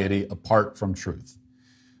society apart from truth,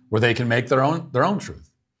 where they can make their own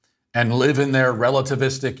truth and live in their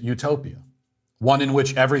relativistic utopia, one in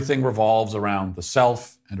which everything revolves around the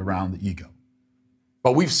self and around the ego.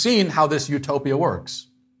 But we've seen how this utopia works.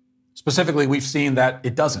 Specifically, we've seen that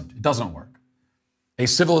it doesn't work. A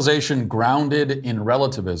civilization grounded in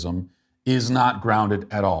relativism is not grounded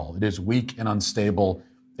at all. It is weak and unstable.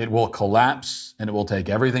 It will collapse and it will take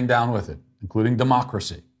everything down with it, including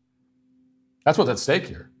democracy. That's what's at stake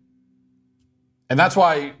here. And that's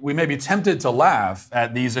why we may be tempted to laugh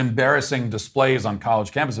at these embarrassing displays on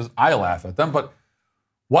college campuses. I laugh at them, but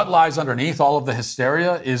what lies underneath all of the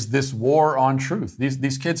hysteria is this war on truth.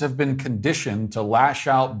 These kids have been conditioned to lash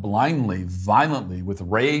out blindly, violently, with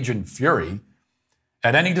rage and fury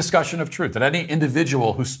at any discussion of truth, at any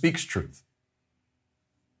individual who speaks truth.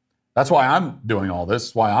 That's why I'm doing all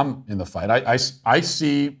this, why I'm in the fight. I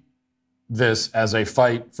see this as a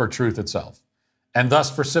fight for truth itself, and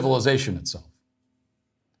thus for civilization itself.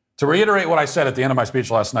 To reiterate what I said at the end of my speech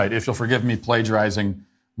last night, if you'll forgive me plagiarizing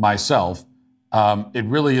myself, it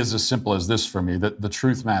really is as simple as this for me, that the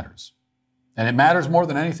truth matters. And it matters more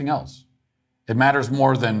than anything else. It matters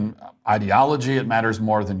more than ideology. It matters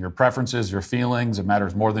more than your preferences, your feelings. It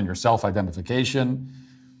matters more than your self-identification.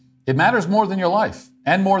 It matters more than your life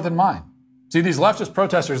and more than mine. See, these leftist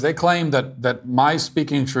protesters, they claim that my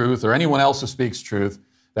speaking truth or anyone else who speaks truth,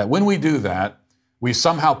 that when we do that, we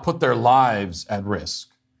somehow put their lives at risk.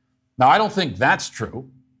 Now, I don't think that's true.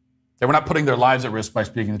 They were not putting their lives at risk by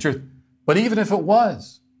speaking the truth. But even if it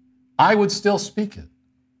was, I would still speak it.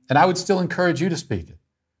 And I would still encourage you to speak it.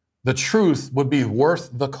 The truth would be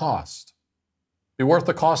worth the cost. Be worth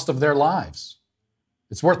the cost of their lives.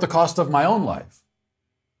 It's worth the cost of my own life.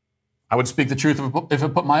 I would speak the truth if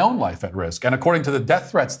it put my own life at risk. And according to the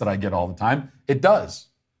death threats that I get all the time, it does.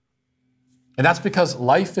 And that's because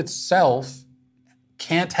life itself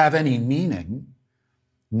can't have any meaning.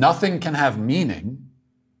 Nothing can have meaning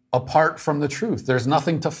apart from the truth. There's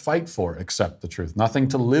nothing to fight for except the truth, nothing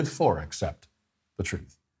to live for except the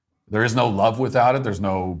truth. There is no love without it. There's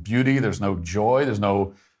no beauty. There's no joy. There's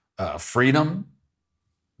no freedom.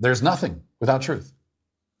 There's nothing without truth.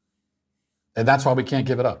 And that's why we can't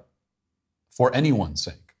give it up for anyone's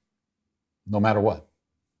sake, no matter what.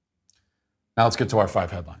 Now let's get to our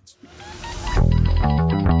 5 headlines.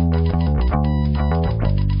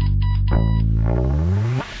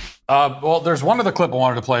 Well, there's one other clip I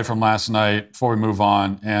wanted to play from last night before we move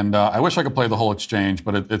on, and I wish I could play the whole exchange,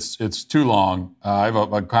 but it's too long. I have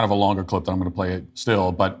a kind of a longer clip that I'm going to play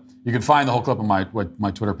still, but you can find the whole clip on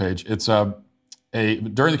my Twitter page. It's during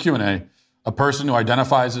the Q&A, a person who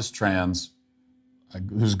identifies as trans,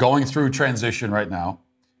 who's going through transition right now,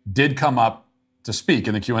 did come up to speak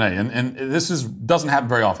in the Q&A, and this doesn't happen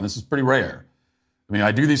very often. This is pretty rare. I mean,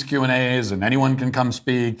 I do these Q&As and anyone can come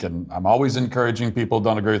speak, and I'm always encouraging people who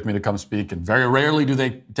don't agree with me to come speak, and very rarely do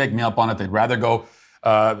they take me up on it. They'd rather go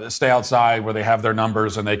stay outside where they have their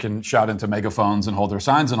numbers and they can shout into megaphones and hold their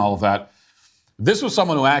signs and all of that. This was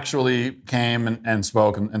someone who actually came and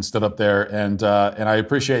spoke and stood up there, and I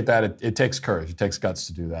appreciate that. It takes courage. It takes guts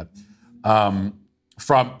to do that.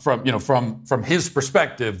 From his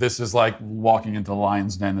perspective, this is like walking into the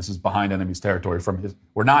lion's den. This is behind enemy's territory.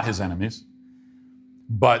 We're not his enemies,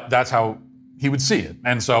 but that's how he would see it,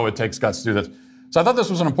 and so it takes guts to do this. So I thought this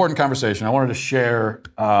was an important conversation. I wanted to share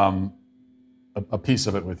a piece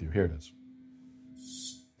of it with you. Here it is.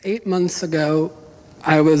 8 months ago,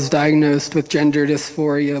 I was diagnosed with gender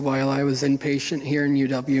dysphoria while I was inpatient here in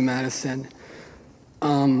UW-Madison.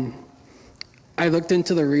 I looked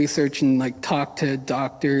into the research and talked to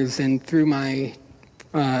doctors, and through my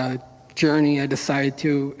journey, I decided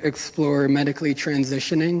to explore medically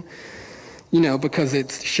transitioning, because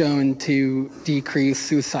it's shown to decrease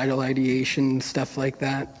suicidal ideation, stuff like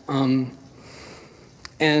that.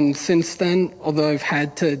 And since then, although I've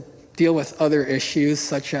had to deal with other issues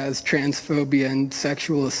such as transphobia and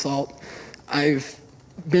sexual assault, I've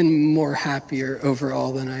been more happier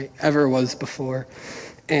overall than I ever was before.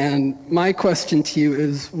 And my question to you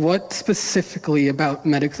is, what specifically about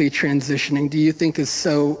medically transitioning do you think is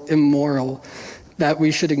so immoral that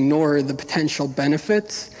we should ignore the potential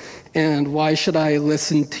benefits? And why should I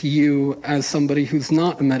listen to you as somebody who's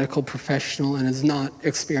not a medical professional and has not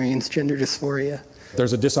experienced gender dysphoria?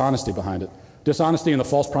 There's a dishonesty behind it. Dishonesty in the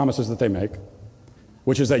false promises that they make,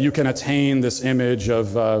 which is that you can attain this image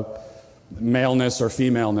of maleness or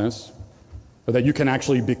femaleness, or that you can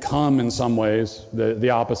actually become, in some ways, the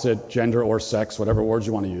opposite gender or sex, whatever words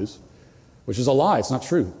you want to use, which is a lie. It's not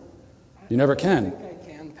true. You never can. I think I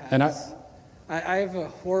can pass. And I have a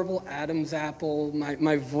horrible Adam's apple.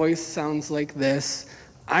 My voice sounds like this.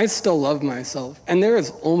 I still love myself. And there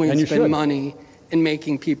has always been money in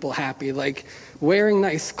making people happy, like wearing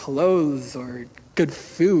nice clothes or good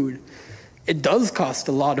food. It does cost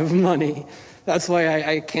a lot of money. That's why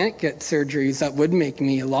I can't get surgeries that would make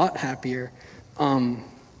me a lot happier. But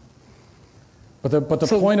the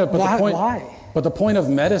point of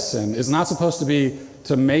medicine is not supposed to be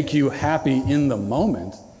to make you happy in the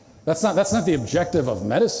moment. That's not the objective of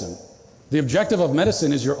medicine. The objective of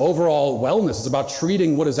medicine is your overall wellness. It's about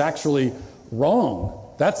treating what is actually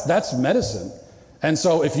wrong. That's medicine. And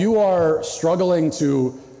so if you are struggling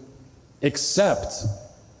to accept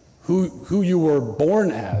who you were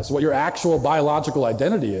born as, what your actual biological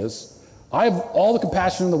identity is, I have all the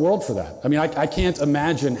compassion in the world for that. I mean, I can't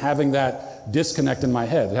imagine having that disconnect in my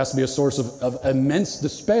head. It has to be a source of immense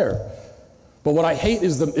despair. But what I hate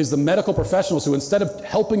is the medical professionals who, instead of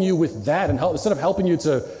helping you with that, and instead of helping you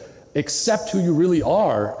to accept who you really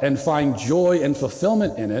are and find joy and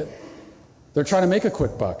fulfillment in it, they're trying to make a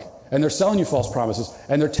quick buck. And they're selling you false promises,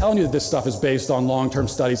 and they're telling you that this stuff is based on long-term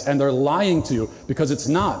studies, and they're lying to you because it's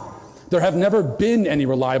not. There have never been any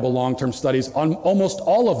reliable long-term studies on almost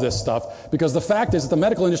all of this stuff, because the fact is that the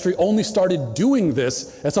medical industry only started doing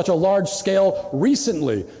this at such a large scale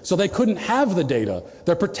recently, so they couldn't have the data.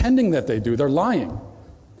 They're pretending that they do. They're lying.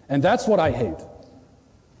 And that's what I hate.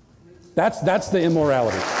 That's the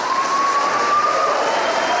immorality.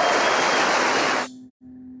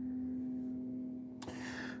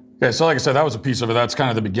 Okay, so like I said, that was a piece of it. That's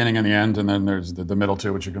kind of the beginning and the end, and then there's the middle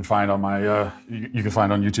too, which you can find on my you can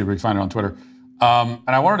find on YouTube, or you can find it on Twitter. And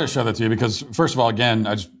I wanted to show that to you because, first of all, again,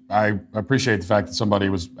 I appreciate the fact that somebody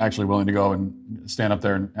was actually willing to go and stand up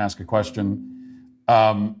there and ask a question,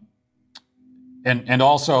 and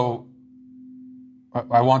also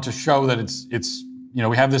I want to show that it's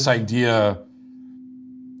we have this idea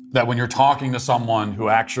that when you're talking to someone who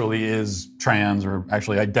actually is trans or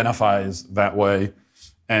actually identifies that way,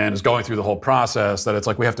 and is going through the whole process, that it's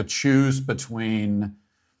like we have to choose between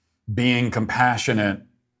being compassionate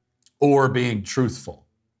or being truthful.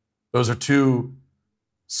 Those are two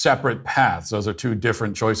separate paths. Those are two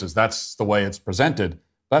different choices. That's the way it's presented.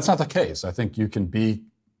 But that's not the case. I think you can be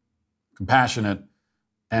compassionate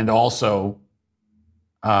and also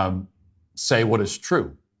say what is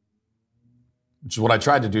true, which is what I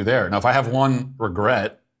tried to do there. Now, if I have one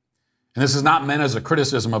regret, and this is not meant as a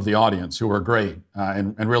criticism of the audience, who are great,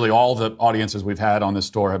 and really all the audiences we've had on this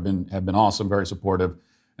tour have been awesome, very supportive,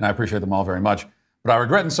 and I appreciate them all very much. But I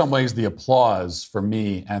regret in some ways the applause for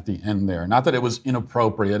me at the end there. Not that it was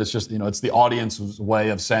inappropriate. It's just it's the audience's way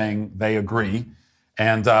of saying they agree,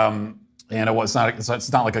 and it's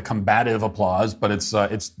not like a combative applause, but it's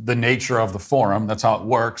the nature of the forum. That's how it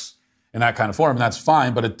works in that kind of forum. And that's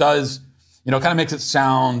fine, but it does kind of makes it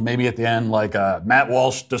sound maybe at the end like a Matt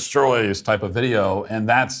Walsh destroys type of video, and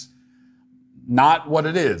that's not what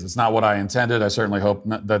it is. It's not what I intended. I certainly hope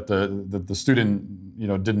that the student,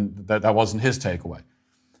 didn't, that wasn't his takeaway.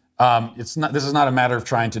 This is not a matter of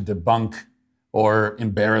trying to debunk or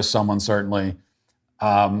embarrass someone, certainly.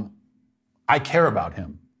 I care about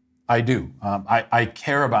him. I do. I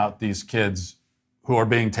care about these kids who are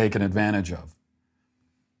being taken advantage of.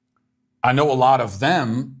 I know a lot of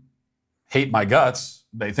them hate my guts.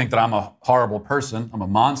 They think that I'm a horrible person. I'm a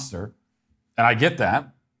monster. And I get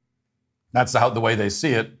that. That's the way they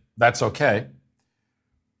see it. That's okay.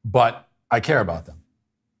 But I care about them.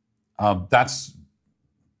 That's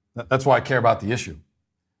why I care about the issue,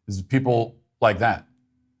 is people like that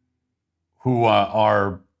who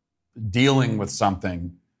are dealing with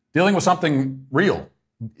something real,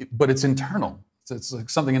 but it's internal. It's like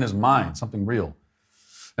something in his mind, something real.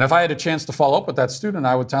 And if I had a chance to follow up with that student,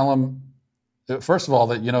 I would tell him, first of all,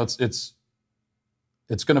 that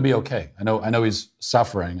it's going to be okay. I know he's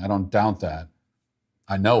suffering. I don't doubt that.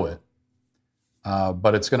 I know it.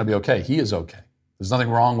 But it's going to be okay. He is okay. There's nothing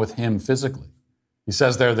wrong with him physically. He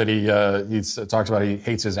says there that he talks about he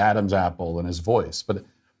hates his Adam's apple and his voice, but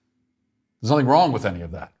there's nothing wrong with any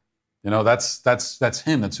of that. That's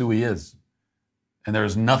him. That's who he is. And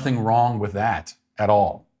there's nothing wrong with that at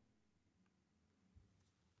all.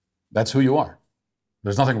 That's who you are.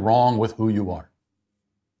 There's nothing wrong with who you are.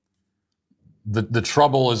 The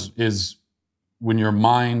trouble is when your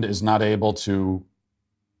mind is not able to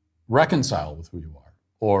reconcile with who you are,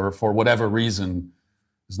 or for whatever reason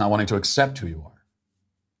is not wanting to accept who you are.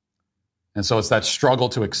 And so it's that struggle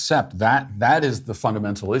to accept that is the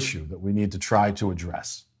fundamental issue that we need to try to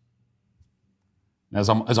address. As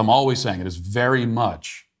I'm always saying, it is very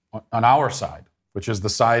much on our side, which is the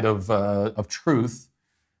side of truth,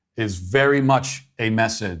 is very much a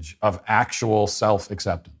message of actual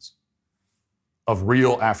self-acceptance, of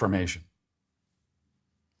real affirmation.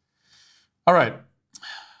 All right.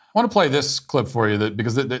 I want to play this clip for you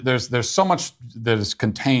because there's so much that is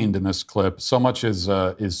contained in this clip. So much is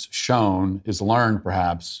shown, is learned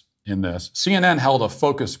perhaps in this. CNN held a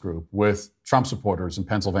focus group with Trump supporters in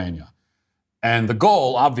Pennsylvania. And the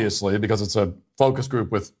goal, obviously, because it's a focus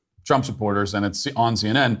group with Trump supporters and it's on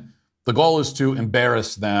CNN, the goal is to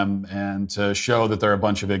embarrass them and to show that they're a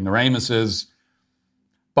bunch of ignoramuses.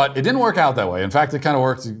 But it didn't work out that way. In fact, it kind of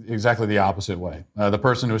worked exactly the opposite way. The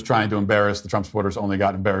person who was trying to embarrass the Trump supporters only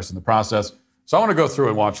got embarrassed in the process. So I want to go through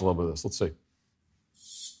and watch a little bit of this. Let's see.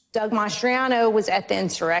 Doug Mastriano was at the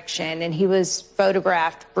insurrection, and he was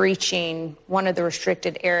photographed breaching one of the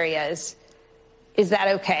restricted areas. Is that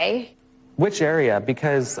okay? Which area?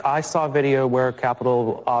 Because I saw a video where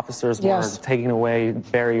Capitol officers were taking away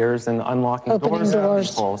barriers and unlocking doors for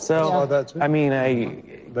people. So, I mean,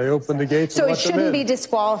 they opened the gates. So it shouldn't be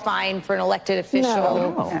disqualifying for an elected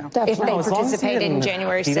official if they participated in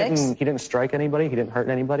January 6th? He didn't strike anybody. He didn't hurt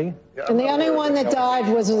anybody. And the only one that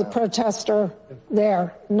died was a protester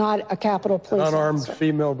there, not a Capitol police officer. An unarmed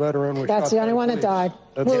female veteran was shot. That's the only one that died.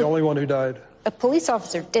 That's the only one who died. A police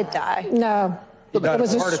officer did die. No. It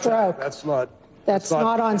was a stroke. That's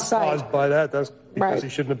not on site. Caused by that. That's because he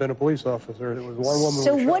shouldn't have been a police officer. It was one woman.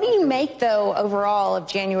 So what do you make, though, overall of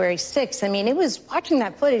January 6th? I mean, watching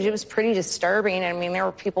that footage, it was pretty disturbing. I mean, there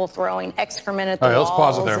were people throwing excrement at the walls. All right,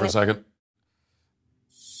 let's pause it there for a second.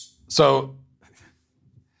 So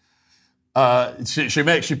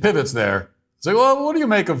she pivots there. So, well, what do you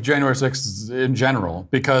make of January 6th in general?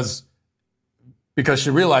 Because she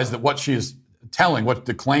realized that what she's telling, what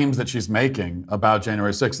the claims that she's making about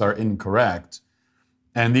January 6th are incorrect.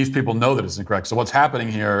 And these people know that it's incorrect. So what's happening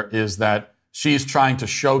here is that she's trying to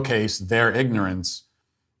showcase their ignorance,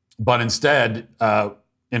 but instead,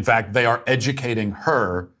 in fact, they are educating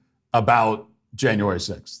her about January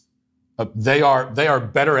 6th. They are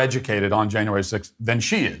better educated on January 6th than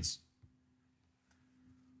she is.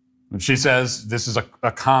 She says this is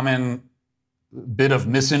a common bit of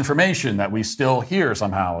misinformation that we still hear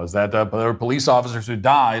somehow, is that there were police officers who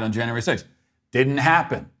died on January 6th. Didn't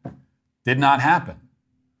happen. Did not happen.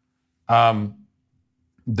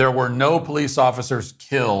 There were no police officers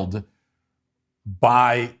killed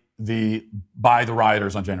by the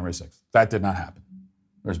rioters on January 6th. That did not happen.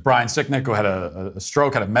 There's Brian Sicknick, who had a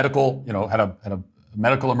stroke, had a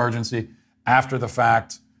medical emergency after the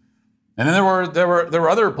fact. And then there were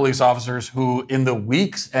other police officers who, in the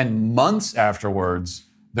weeks and months afterwards,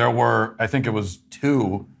 there were, I think it was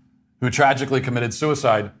 2, who tragically committed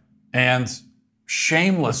suicide, and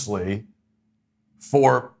shamelessly,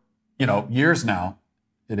 for years now,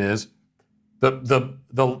 it is the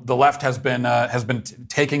left has been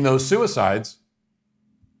taking those suicides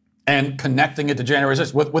and connecting it to January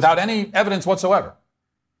 6th without any evidence whatsoever.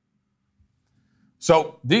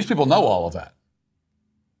 So these people know all of that.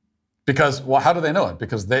 Because, well, how do they know it?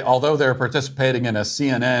 Because although they're participating in a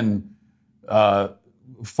CNN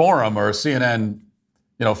forum or a CNN,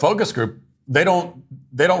 focus group, they don't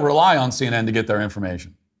rely on CNN to get their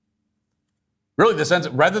information. Really,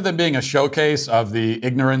 rather than being a showcase of the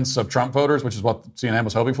ignorance of Trump voters, which is what CNN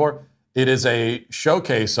was hoping for, it is a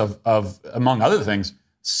showcase of among other things,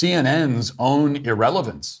 CNN's own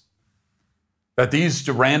irrelevance. That these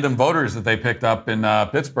random voters that they picked up in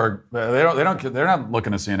Pittsburgh, they're not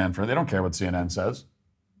looking to CNN for. They don't care what CNN says.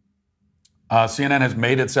 CNN has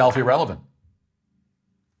made itself irrelevant.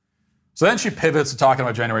 So then she pivots to talking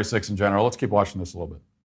about January 6th in general. Let's keep watching this a little bit.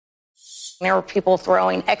 There were people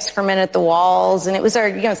throwing excrement at the walls, and it was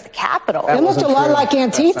it's the Capitol. It looked a lot like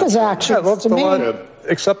Antifa's actions. It looked to me.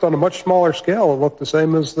 Except on a much smaller scale, it looked the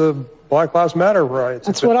same as the Black Lives Matter riots.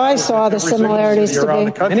 That's what I saw the similarities to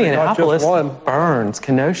be. Minneapolis burns,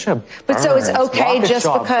 Kenosha burns. But so it's okay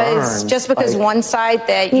just because one side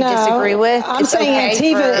that you disagree with? I'm saying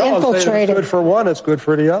Antifa infiltrated. It's good for one, it's good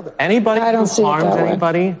for the other. Anybody who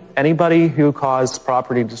harms anybody who caused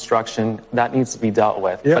property destruction, that needs to be dealt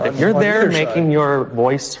with. Yeah, but if you're there making your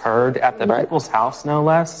voice heard at the people's house, no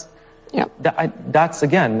less, that's,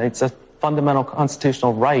 again, it's a fundamental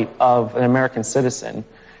constitutional right of an American citizen.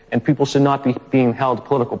 And people should not be being held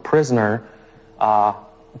political prisoner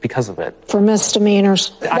because of it. For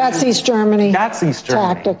misdemeanors. That's East Germany. That's East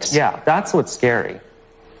Germany. Tactics. Yeah, that's what's scary.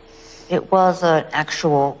 It was an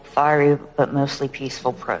actual fiery but mostly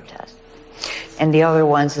peaceful protest. And the other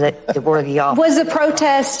ones that were the opposite. Was the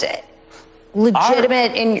protest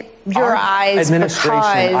legitimate in your eyes?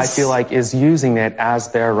 Administration, I feel like, is using it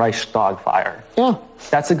as their Reichstag fire. Yeah.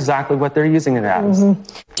 That's exactly what they're using it as. Mm-hmm.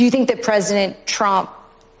 Do you think that President Trump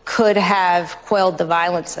could have quelled the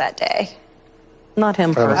violence that day? Not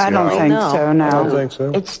him personally. I don't think so, no. I don't think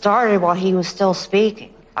so. It started while he was still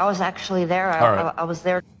speaking. I was actually there. I was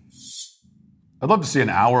there. I'd love to see an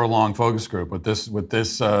hour-long focus group with this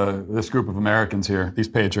group of Americans here, these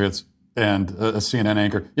patriots, and a CNN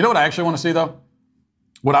anchor. You know what I actually want to see, though?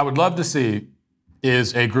 What I would love to see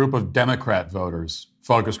is a group of Democrat voters,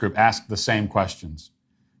 focus group, ask the same questions.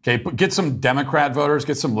 Okay, get some Democrat voters,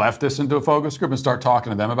 get some leftists into a focus group and start talking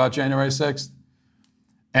to them about January 6th.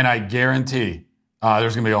 And I guarantee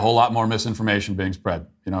there's going to be a whole lot more misinformation being spread,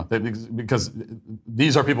 because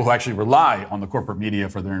these are people who actually rely on the corporate media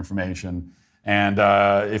for their information. And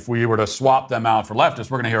if we were to swap them out for leftists,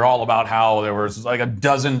 we're going to hear all about how there was like a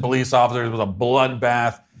dozen police officers, it was a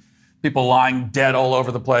bloodbath, people lying dead all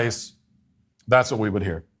over the place. That's what we would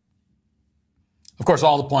hear. Of course,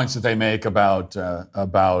 all the points that they make about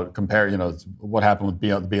compare, what happened with the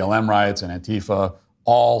BLM riots and Antifa,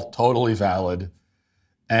 all totally valid.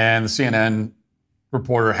 And the CNN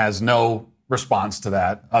reporter has no response to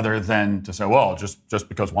that other than to say, well, just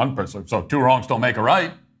because one person, so two wrongs don't make a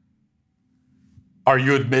right. Are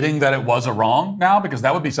you admitting that it was a wrong now? Because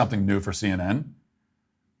that would be something new for CNN.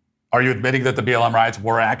 Are you admitting that the BLM riots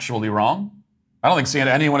were actually wrong? I don't think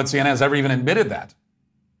anyone at CNN has ever even admitted that.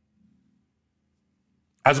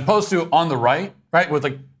 As opposed to on the right, with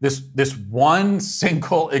like this one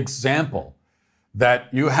single example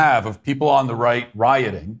that you have of people on the right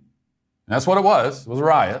rioting, and that's what it was a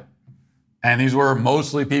riot, and these were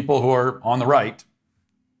mostly people who are on the right,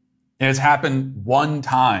 and it's happened one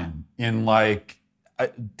time in like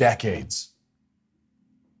decades.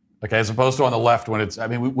 Okay, as opposed to on the left when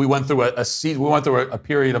we went through a season, we went through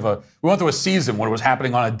a season when it was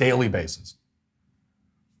happening on a daily basis.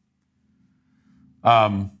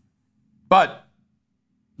 But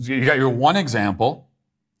you got your one example,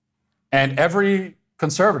 and every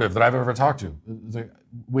conservative that I've ever talked to,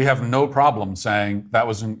 we have no problem saying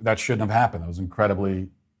that shouldn't have happened. That was incredibly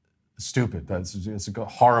stupid. It's a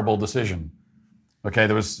horrible decision. Okay,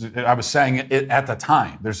 I was saying it at the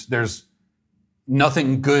time. There's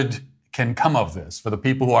nothing good can come of this for the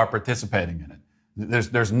people who are participating in it.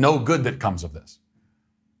 There's no good that comes of this.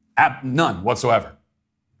 None whatsoever.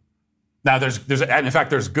 Now, there's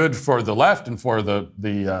good for the left and for the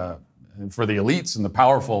elites and the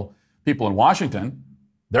powerful people in Washington.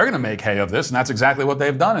 They're going to make hay of this, and that's exactly what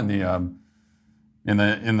they've done in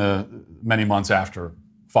the many months after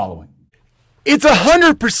following. It's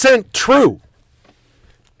 100% true.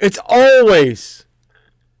 It's always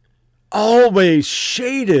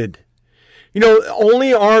shaded.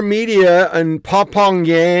 Only our media and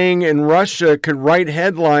Pyongyang and Russia could write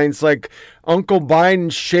headlines like Uncle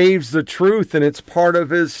Biden shaves the truth, and it's part of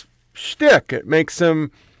his shtick. It makes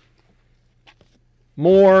him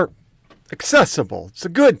more accessible. It's a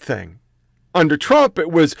good thing. under Trump,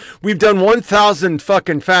 it was, we've done 1,000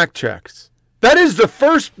 fucking fact checks. That is the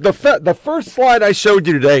first slide I showed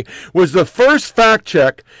you today was the first fact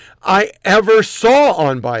check I ever saw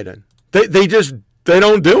on Biden. They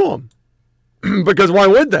don't do them because why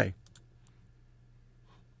would they?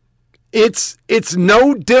 It's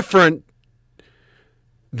no different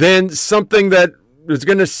than something that is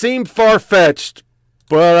going to seem far-fetched,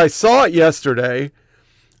 but I saw it yesterday,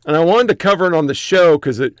 and I wanted to cover it on the show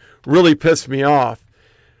because it really pissed me off.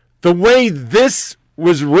 The way this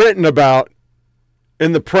was written about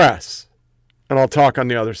in the press, and I'll talk on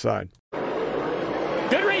the other side.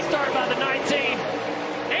 Good restart by the 19,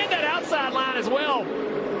 and that outside line as well.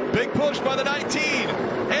 Big push by the 19,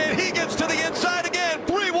 and he gets to the inside again.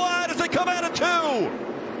 3 wide as they come out of 2.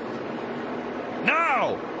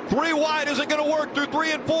 Now, 3 wide isn't going to work through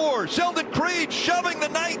 3 and 4. Sheldon Creed shoving the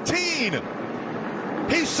 19.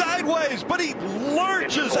 He's sideways, but he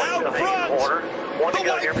lurches out front. The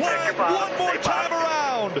white flag one more time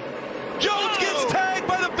around. Jones gets tagged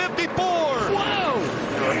by the 54.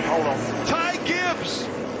 Whoa! Ty Gibbs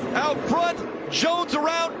out front. Jones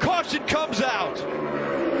around. Caution comes out.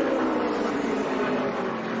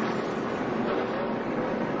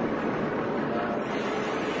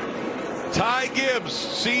 Ty Gibbs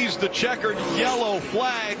sees the checkered yellow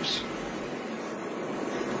flags.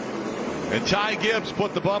 And Ty Gibbs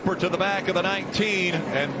put the bumper to the back of the 19,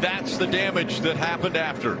 and that's the damage that happened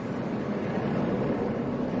after.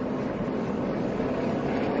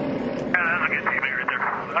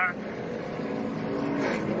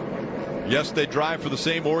 Yes, they drive for the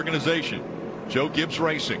same organization, Joe Gibbs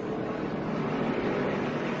Racing.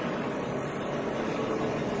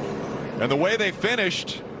 And the way they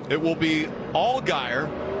finished, it will be Allgaier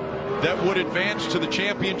that would advance to the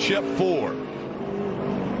championship 4.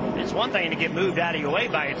 It's one thing to get moved out of your way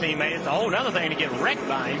by your teammate. It's a whole other thing to get wrecked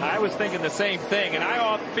by him. I was thinking the same thing, and I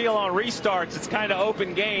often feel on restarts it's kind of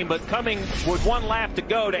open game, but coming with 1 lap to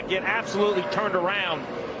go to get absolutely turned around,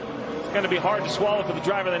 it's going to be hard to swallow for the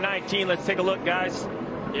driver of the 19. Let's take a look, guys.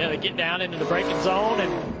 Yeah, they get down into the braking zone,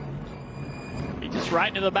 and he just right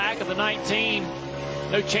into the back of the 19.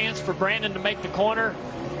 No chance for Brandon to make the corner.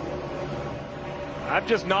 I'm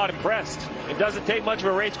just not impressed. It doesn't take much of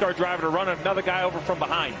a race car driver to run another guy over from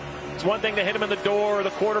behind. It's one thing to hit him in the door or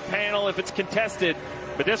the quarter panel if it's contested,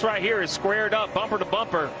 but this right here is squared up, bumper to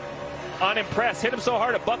bumper. Unimpressed. Hit him so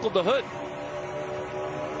hard it buckled the hood.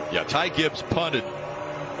 Yeah, Ty Gibbs punted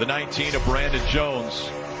the 19 of Brandon Jones,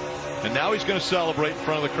 and now he's going to celebrate in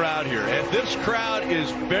front of the crowd here. And this crowd is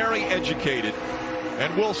very educated,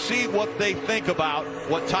 and we'll see what they think about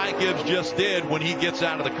what Ty Gibbs just did when he gets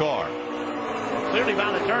out of the car. Clearly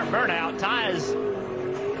by the dirt burnout, Ty is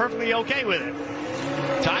perfectly okay with it.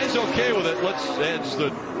 Ty's okay with it. As the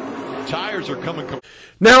tires are coming.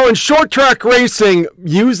 Now, in short track racing,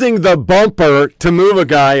 using the bumper to move a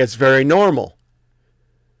guy is very normal.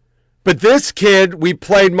 But this kid we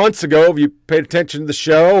played months ago, if you paid attention to the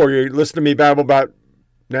show or you listened to me babble about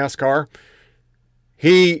NASCAR,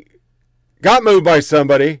 he got moved by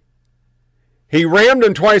somebody. He rammed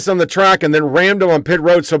him twice on the track and then rammed him on pit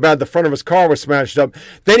road so bad the front of his car was smashed up.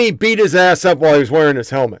 Then he beat his ass up while he was wearing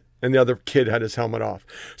his helmet, and the other kid had his helmet off.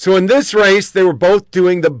 So in this race, they were both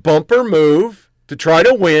doing the bumper move to try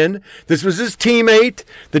to win. This was his teammate.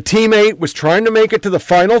 The teammate was trying to make it to the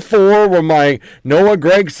Final 4 where my Noah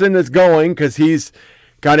Gragson is going because he's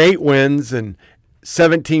got 8 wins and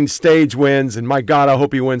 17 stage wins, and my God, I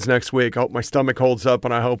hope he wins next week. I hope my stomach holds up,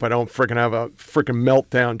 and I hope I don't freaking have a freaking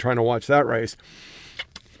meltdown trying to watch that race.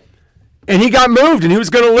 And he got moved, and he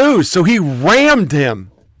was going to lose, so he rammed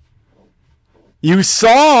him. You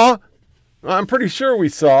saw, I'm pretty sure we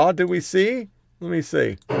saw, did we see? Let me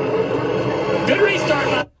see. Good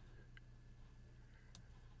restart.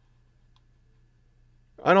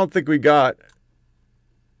 I don't think we got.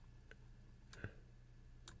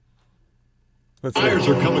 Tires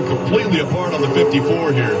are coming completely apart on the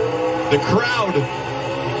 54 here. The crowd.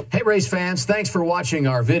 Hey, race fans, thanks for watching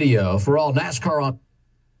our video. For all NASCAR on.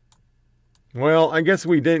 Well, I guess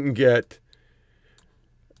we didn't get.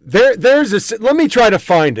 There's a. Let me try to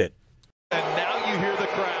find it. And now you hear the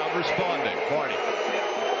crowd responding. Marty.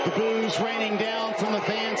 The boos raining down from the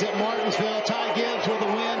fans at Martinsville. Ty Gibbs with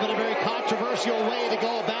a win, but a very controversial way to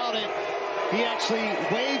go about it. He actually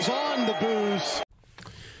waves on the boos.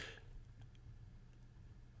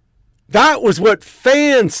 That was what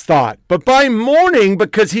fans thought. But by morning,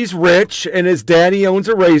 because he's rich and his daddy owns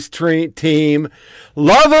a race team,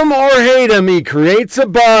 love him or hate him, he creates a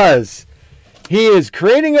buzz. He is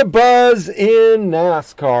creating a buzz in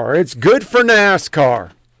NASCAR. It's good for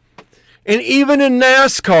NASCAR. And even in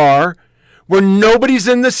NASCAR, where nobody's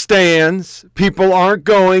in the stands, people aren't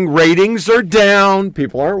going, ratings are down,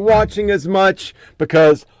 people aren't watching as much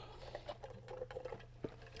because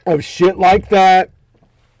of shit like that.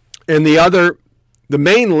 And the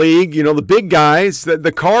main league, you know, the big guys,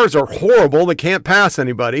 the cars are horrible. They can't pass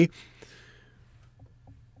anybody.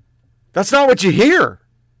 That's not what you hear.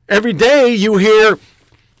 Every day you hear,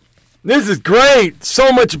 this is great,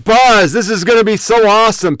 so much buzz, this is going to be so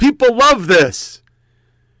awesome. People love this.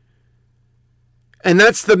 And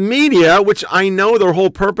that's the media, which I know their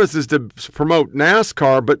whole purpose is to promote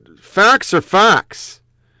NASCAR, but facts are facts.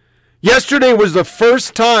 Yesterday was the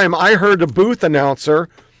first time I heard a booth announcer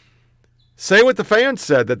say what the fans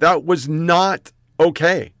said, that was not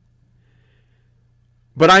okay.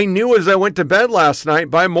 But I knew as I went to bed last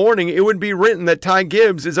night, by morning, it would be written that Ty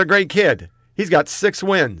Gibbs is a great kid. He's got 6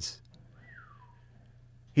 wins.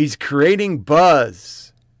 He's creating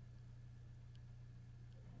buzz.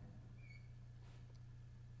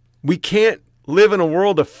 We can't live in a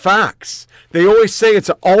world of facts. They always say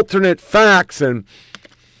it's alternate facts and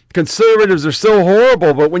conservatives are so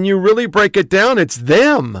horrible, but when you really break it down, it's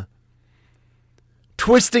them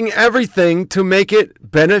twisting everything to make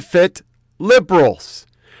it benefit liberals,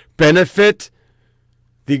 benefit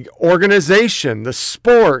the organization, the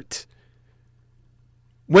sport.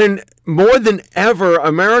 When more than ever,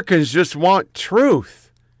 Americans just want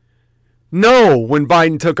truth. No, when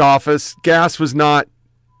Biden took office, gas was not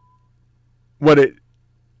what it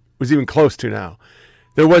was even close to now.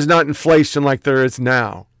 There was not inflation like there is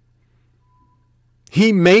now.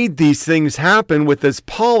 He made these things happen with his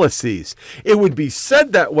policies. It would be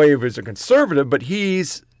said that way if he was a conservative, but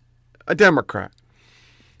he's a Democrat.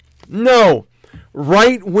 No,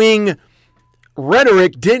 right-wing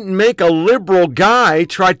rhetoric didn't make a liberal guy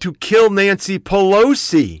try to kill Nancy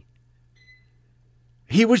Pelosi.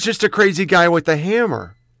 He was just a crazy guy with a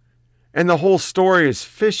hammer. And the whole story is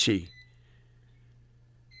fishy.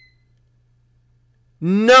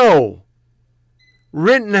 No,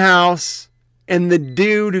 Rittenhouse and the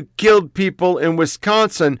dude who killed people in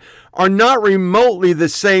Wisconsin are not remotely the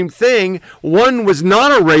same thing. One was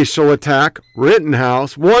not a racial attack,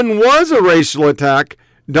 Rittenhouse. One was a racial attack,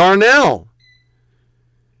 Darnell.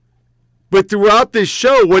 But throughout this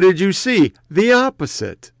show, what did you see? The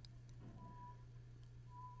opposite.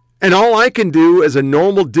 And all I can do as a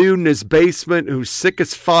normal dude in his basement who's sick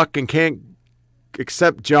as fuck and can't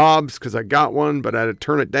accept jobs because I got one, but I had to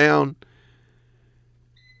turn it down,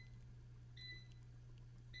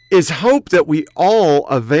 is hope that we all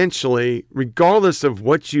eventually, regardless of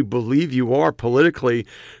what you believe you are politically,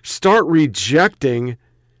 start rejecting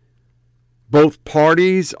both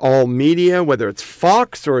parties, all media, whether it's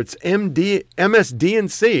Fox or it's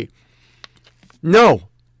MSDNC. No,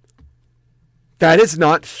 that is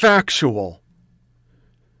not factual.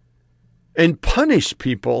 And punish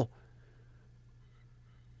people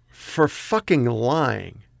for fucking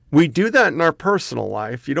lying. We do that in our personal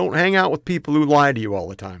life. You don't hang out with people who lie to you all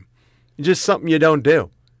the time. It's just something you don't do.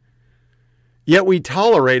 Yet we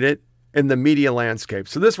tolerate it in the media landscape.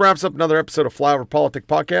 So this wraps up another episode of Flyover Politics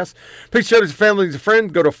Podcast. Please share it with your family and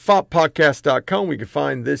friends. Go to foppodcast.com. We can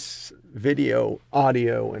find this video,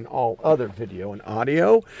 audio, and all other video and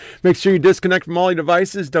audio. Make sure you disconnect from all your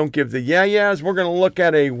devices. Don't give the yeah-yeahs. We're going to look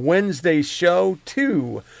at a Wednesday show,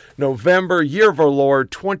 2 November, year of our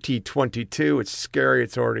Lord 2022. It's scary.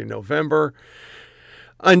 It's already November.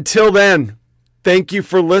 Until then, thank you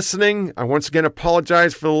for listening. I once again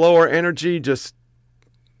apologize for the lower energy. Just,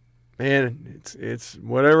 man, it's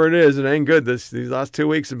whatever it is. It ain't good. These last 2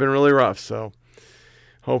 weeks have been really rough. So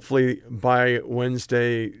hopefully by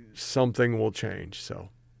Wednesday, something will change. So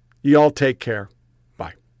you all take care.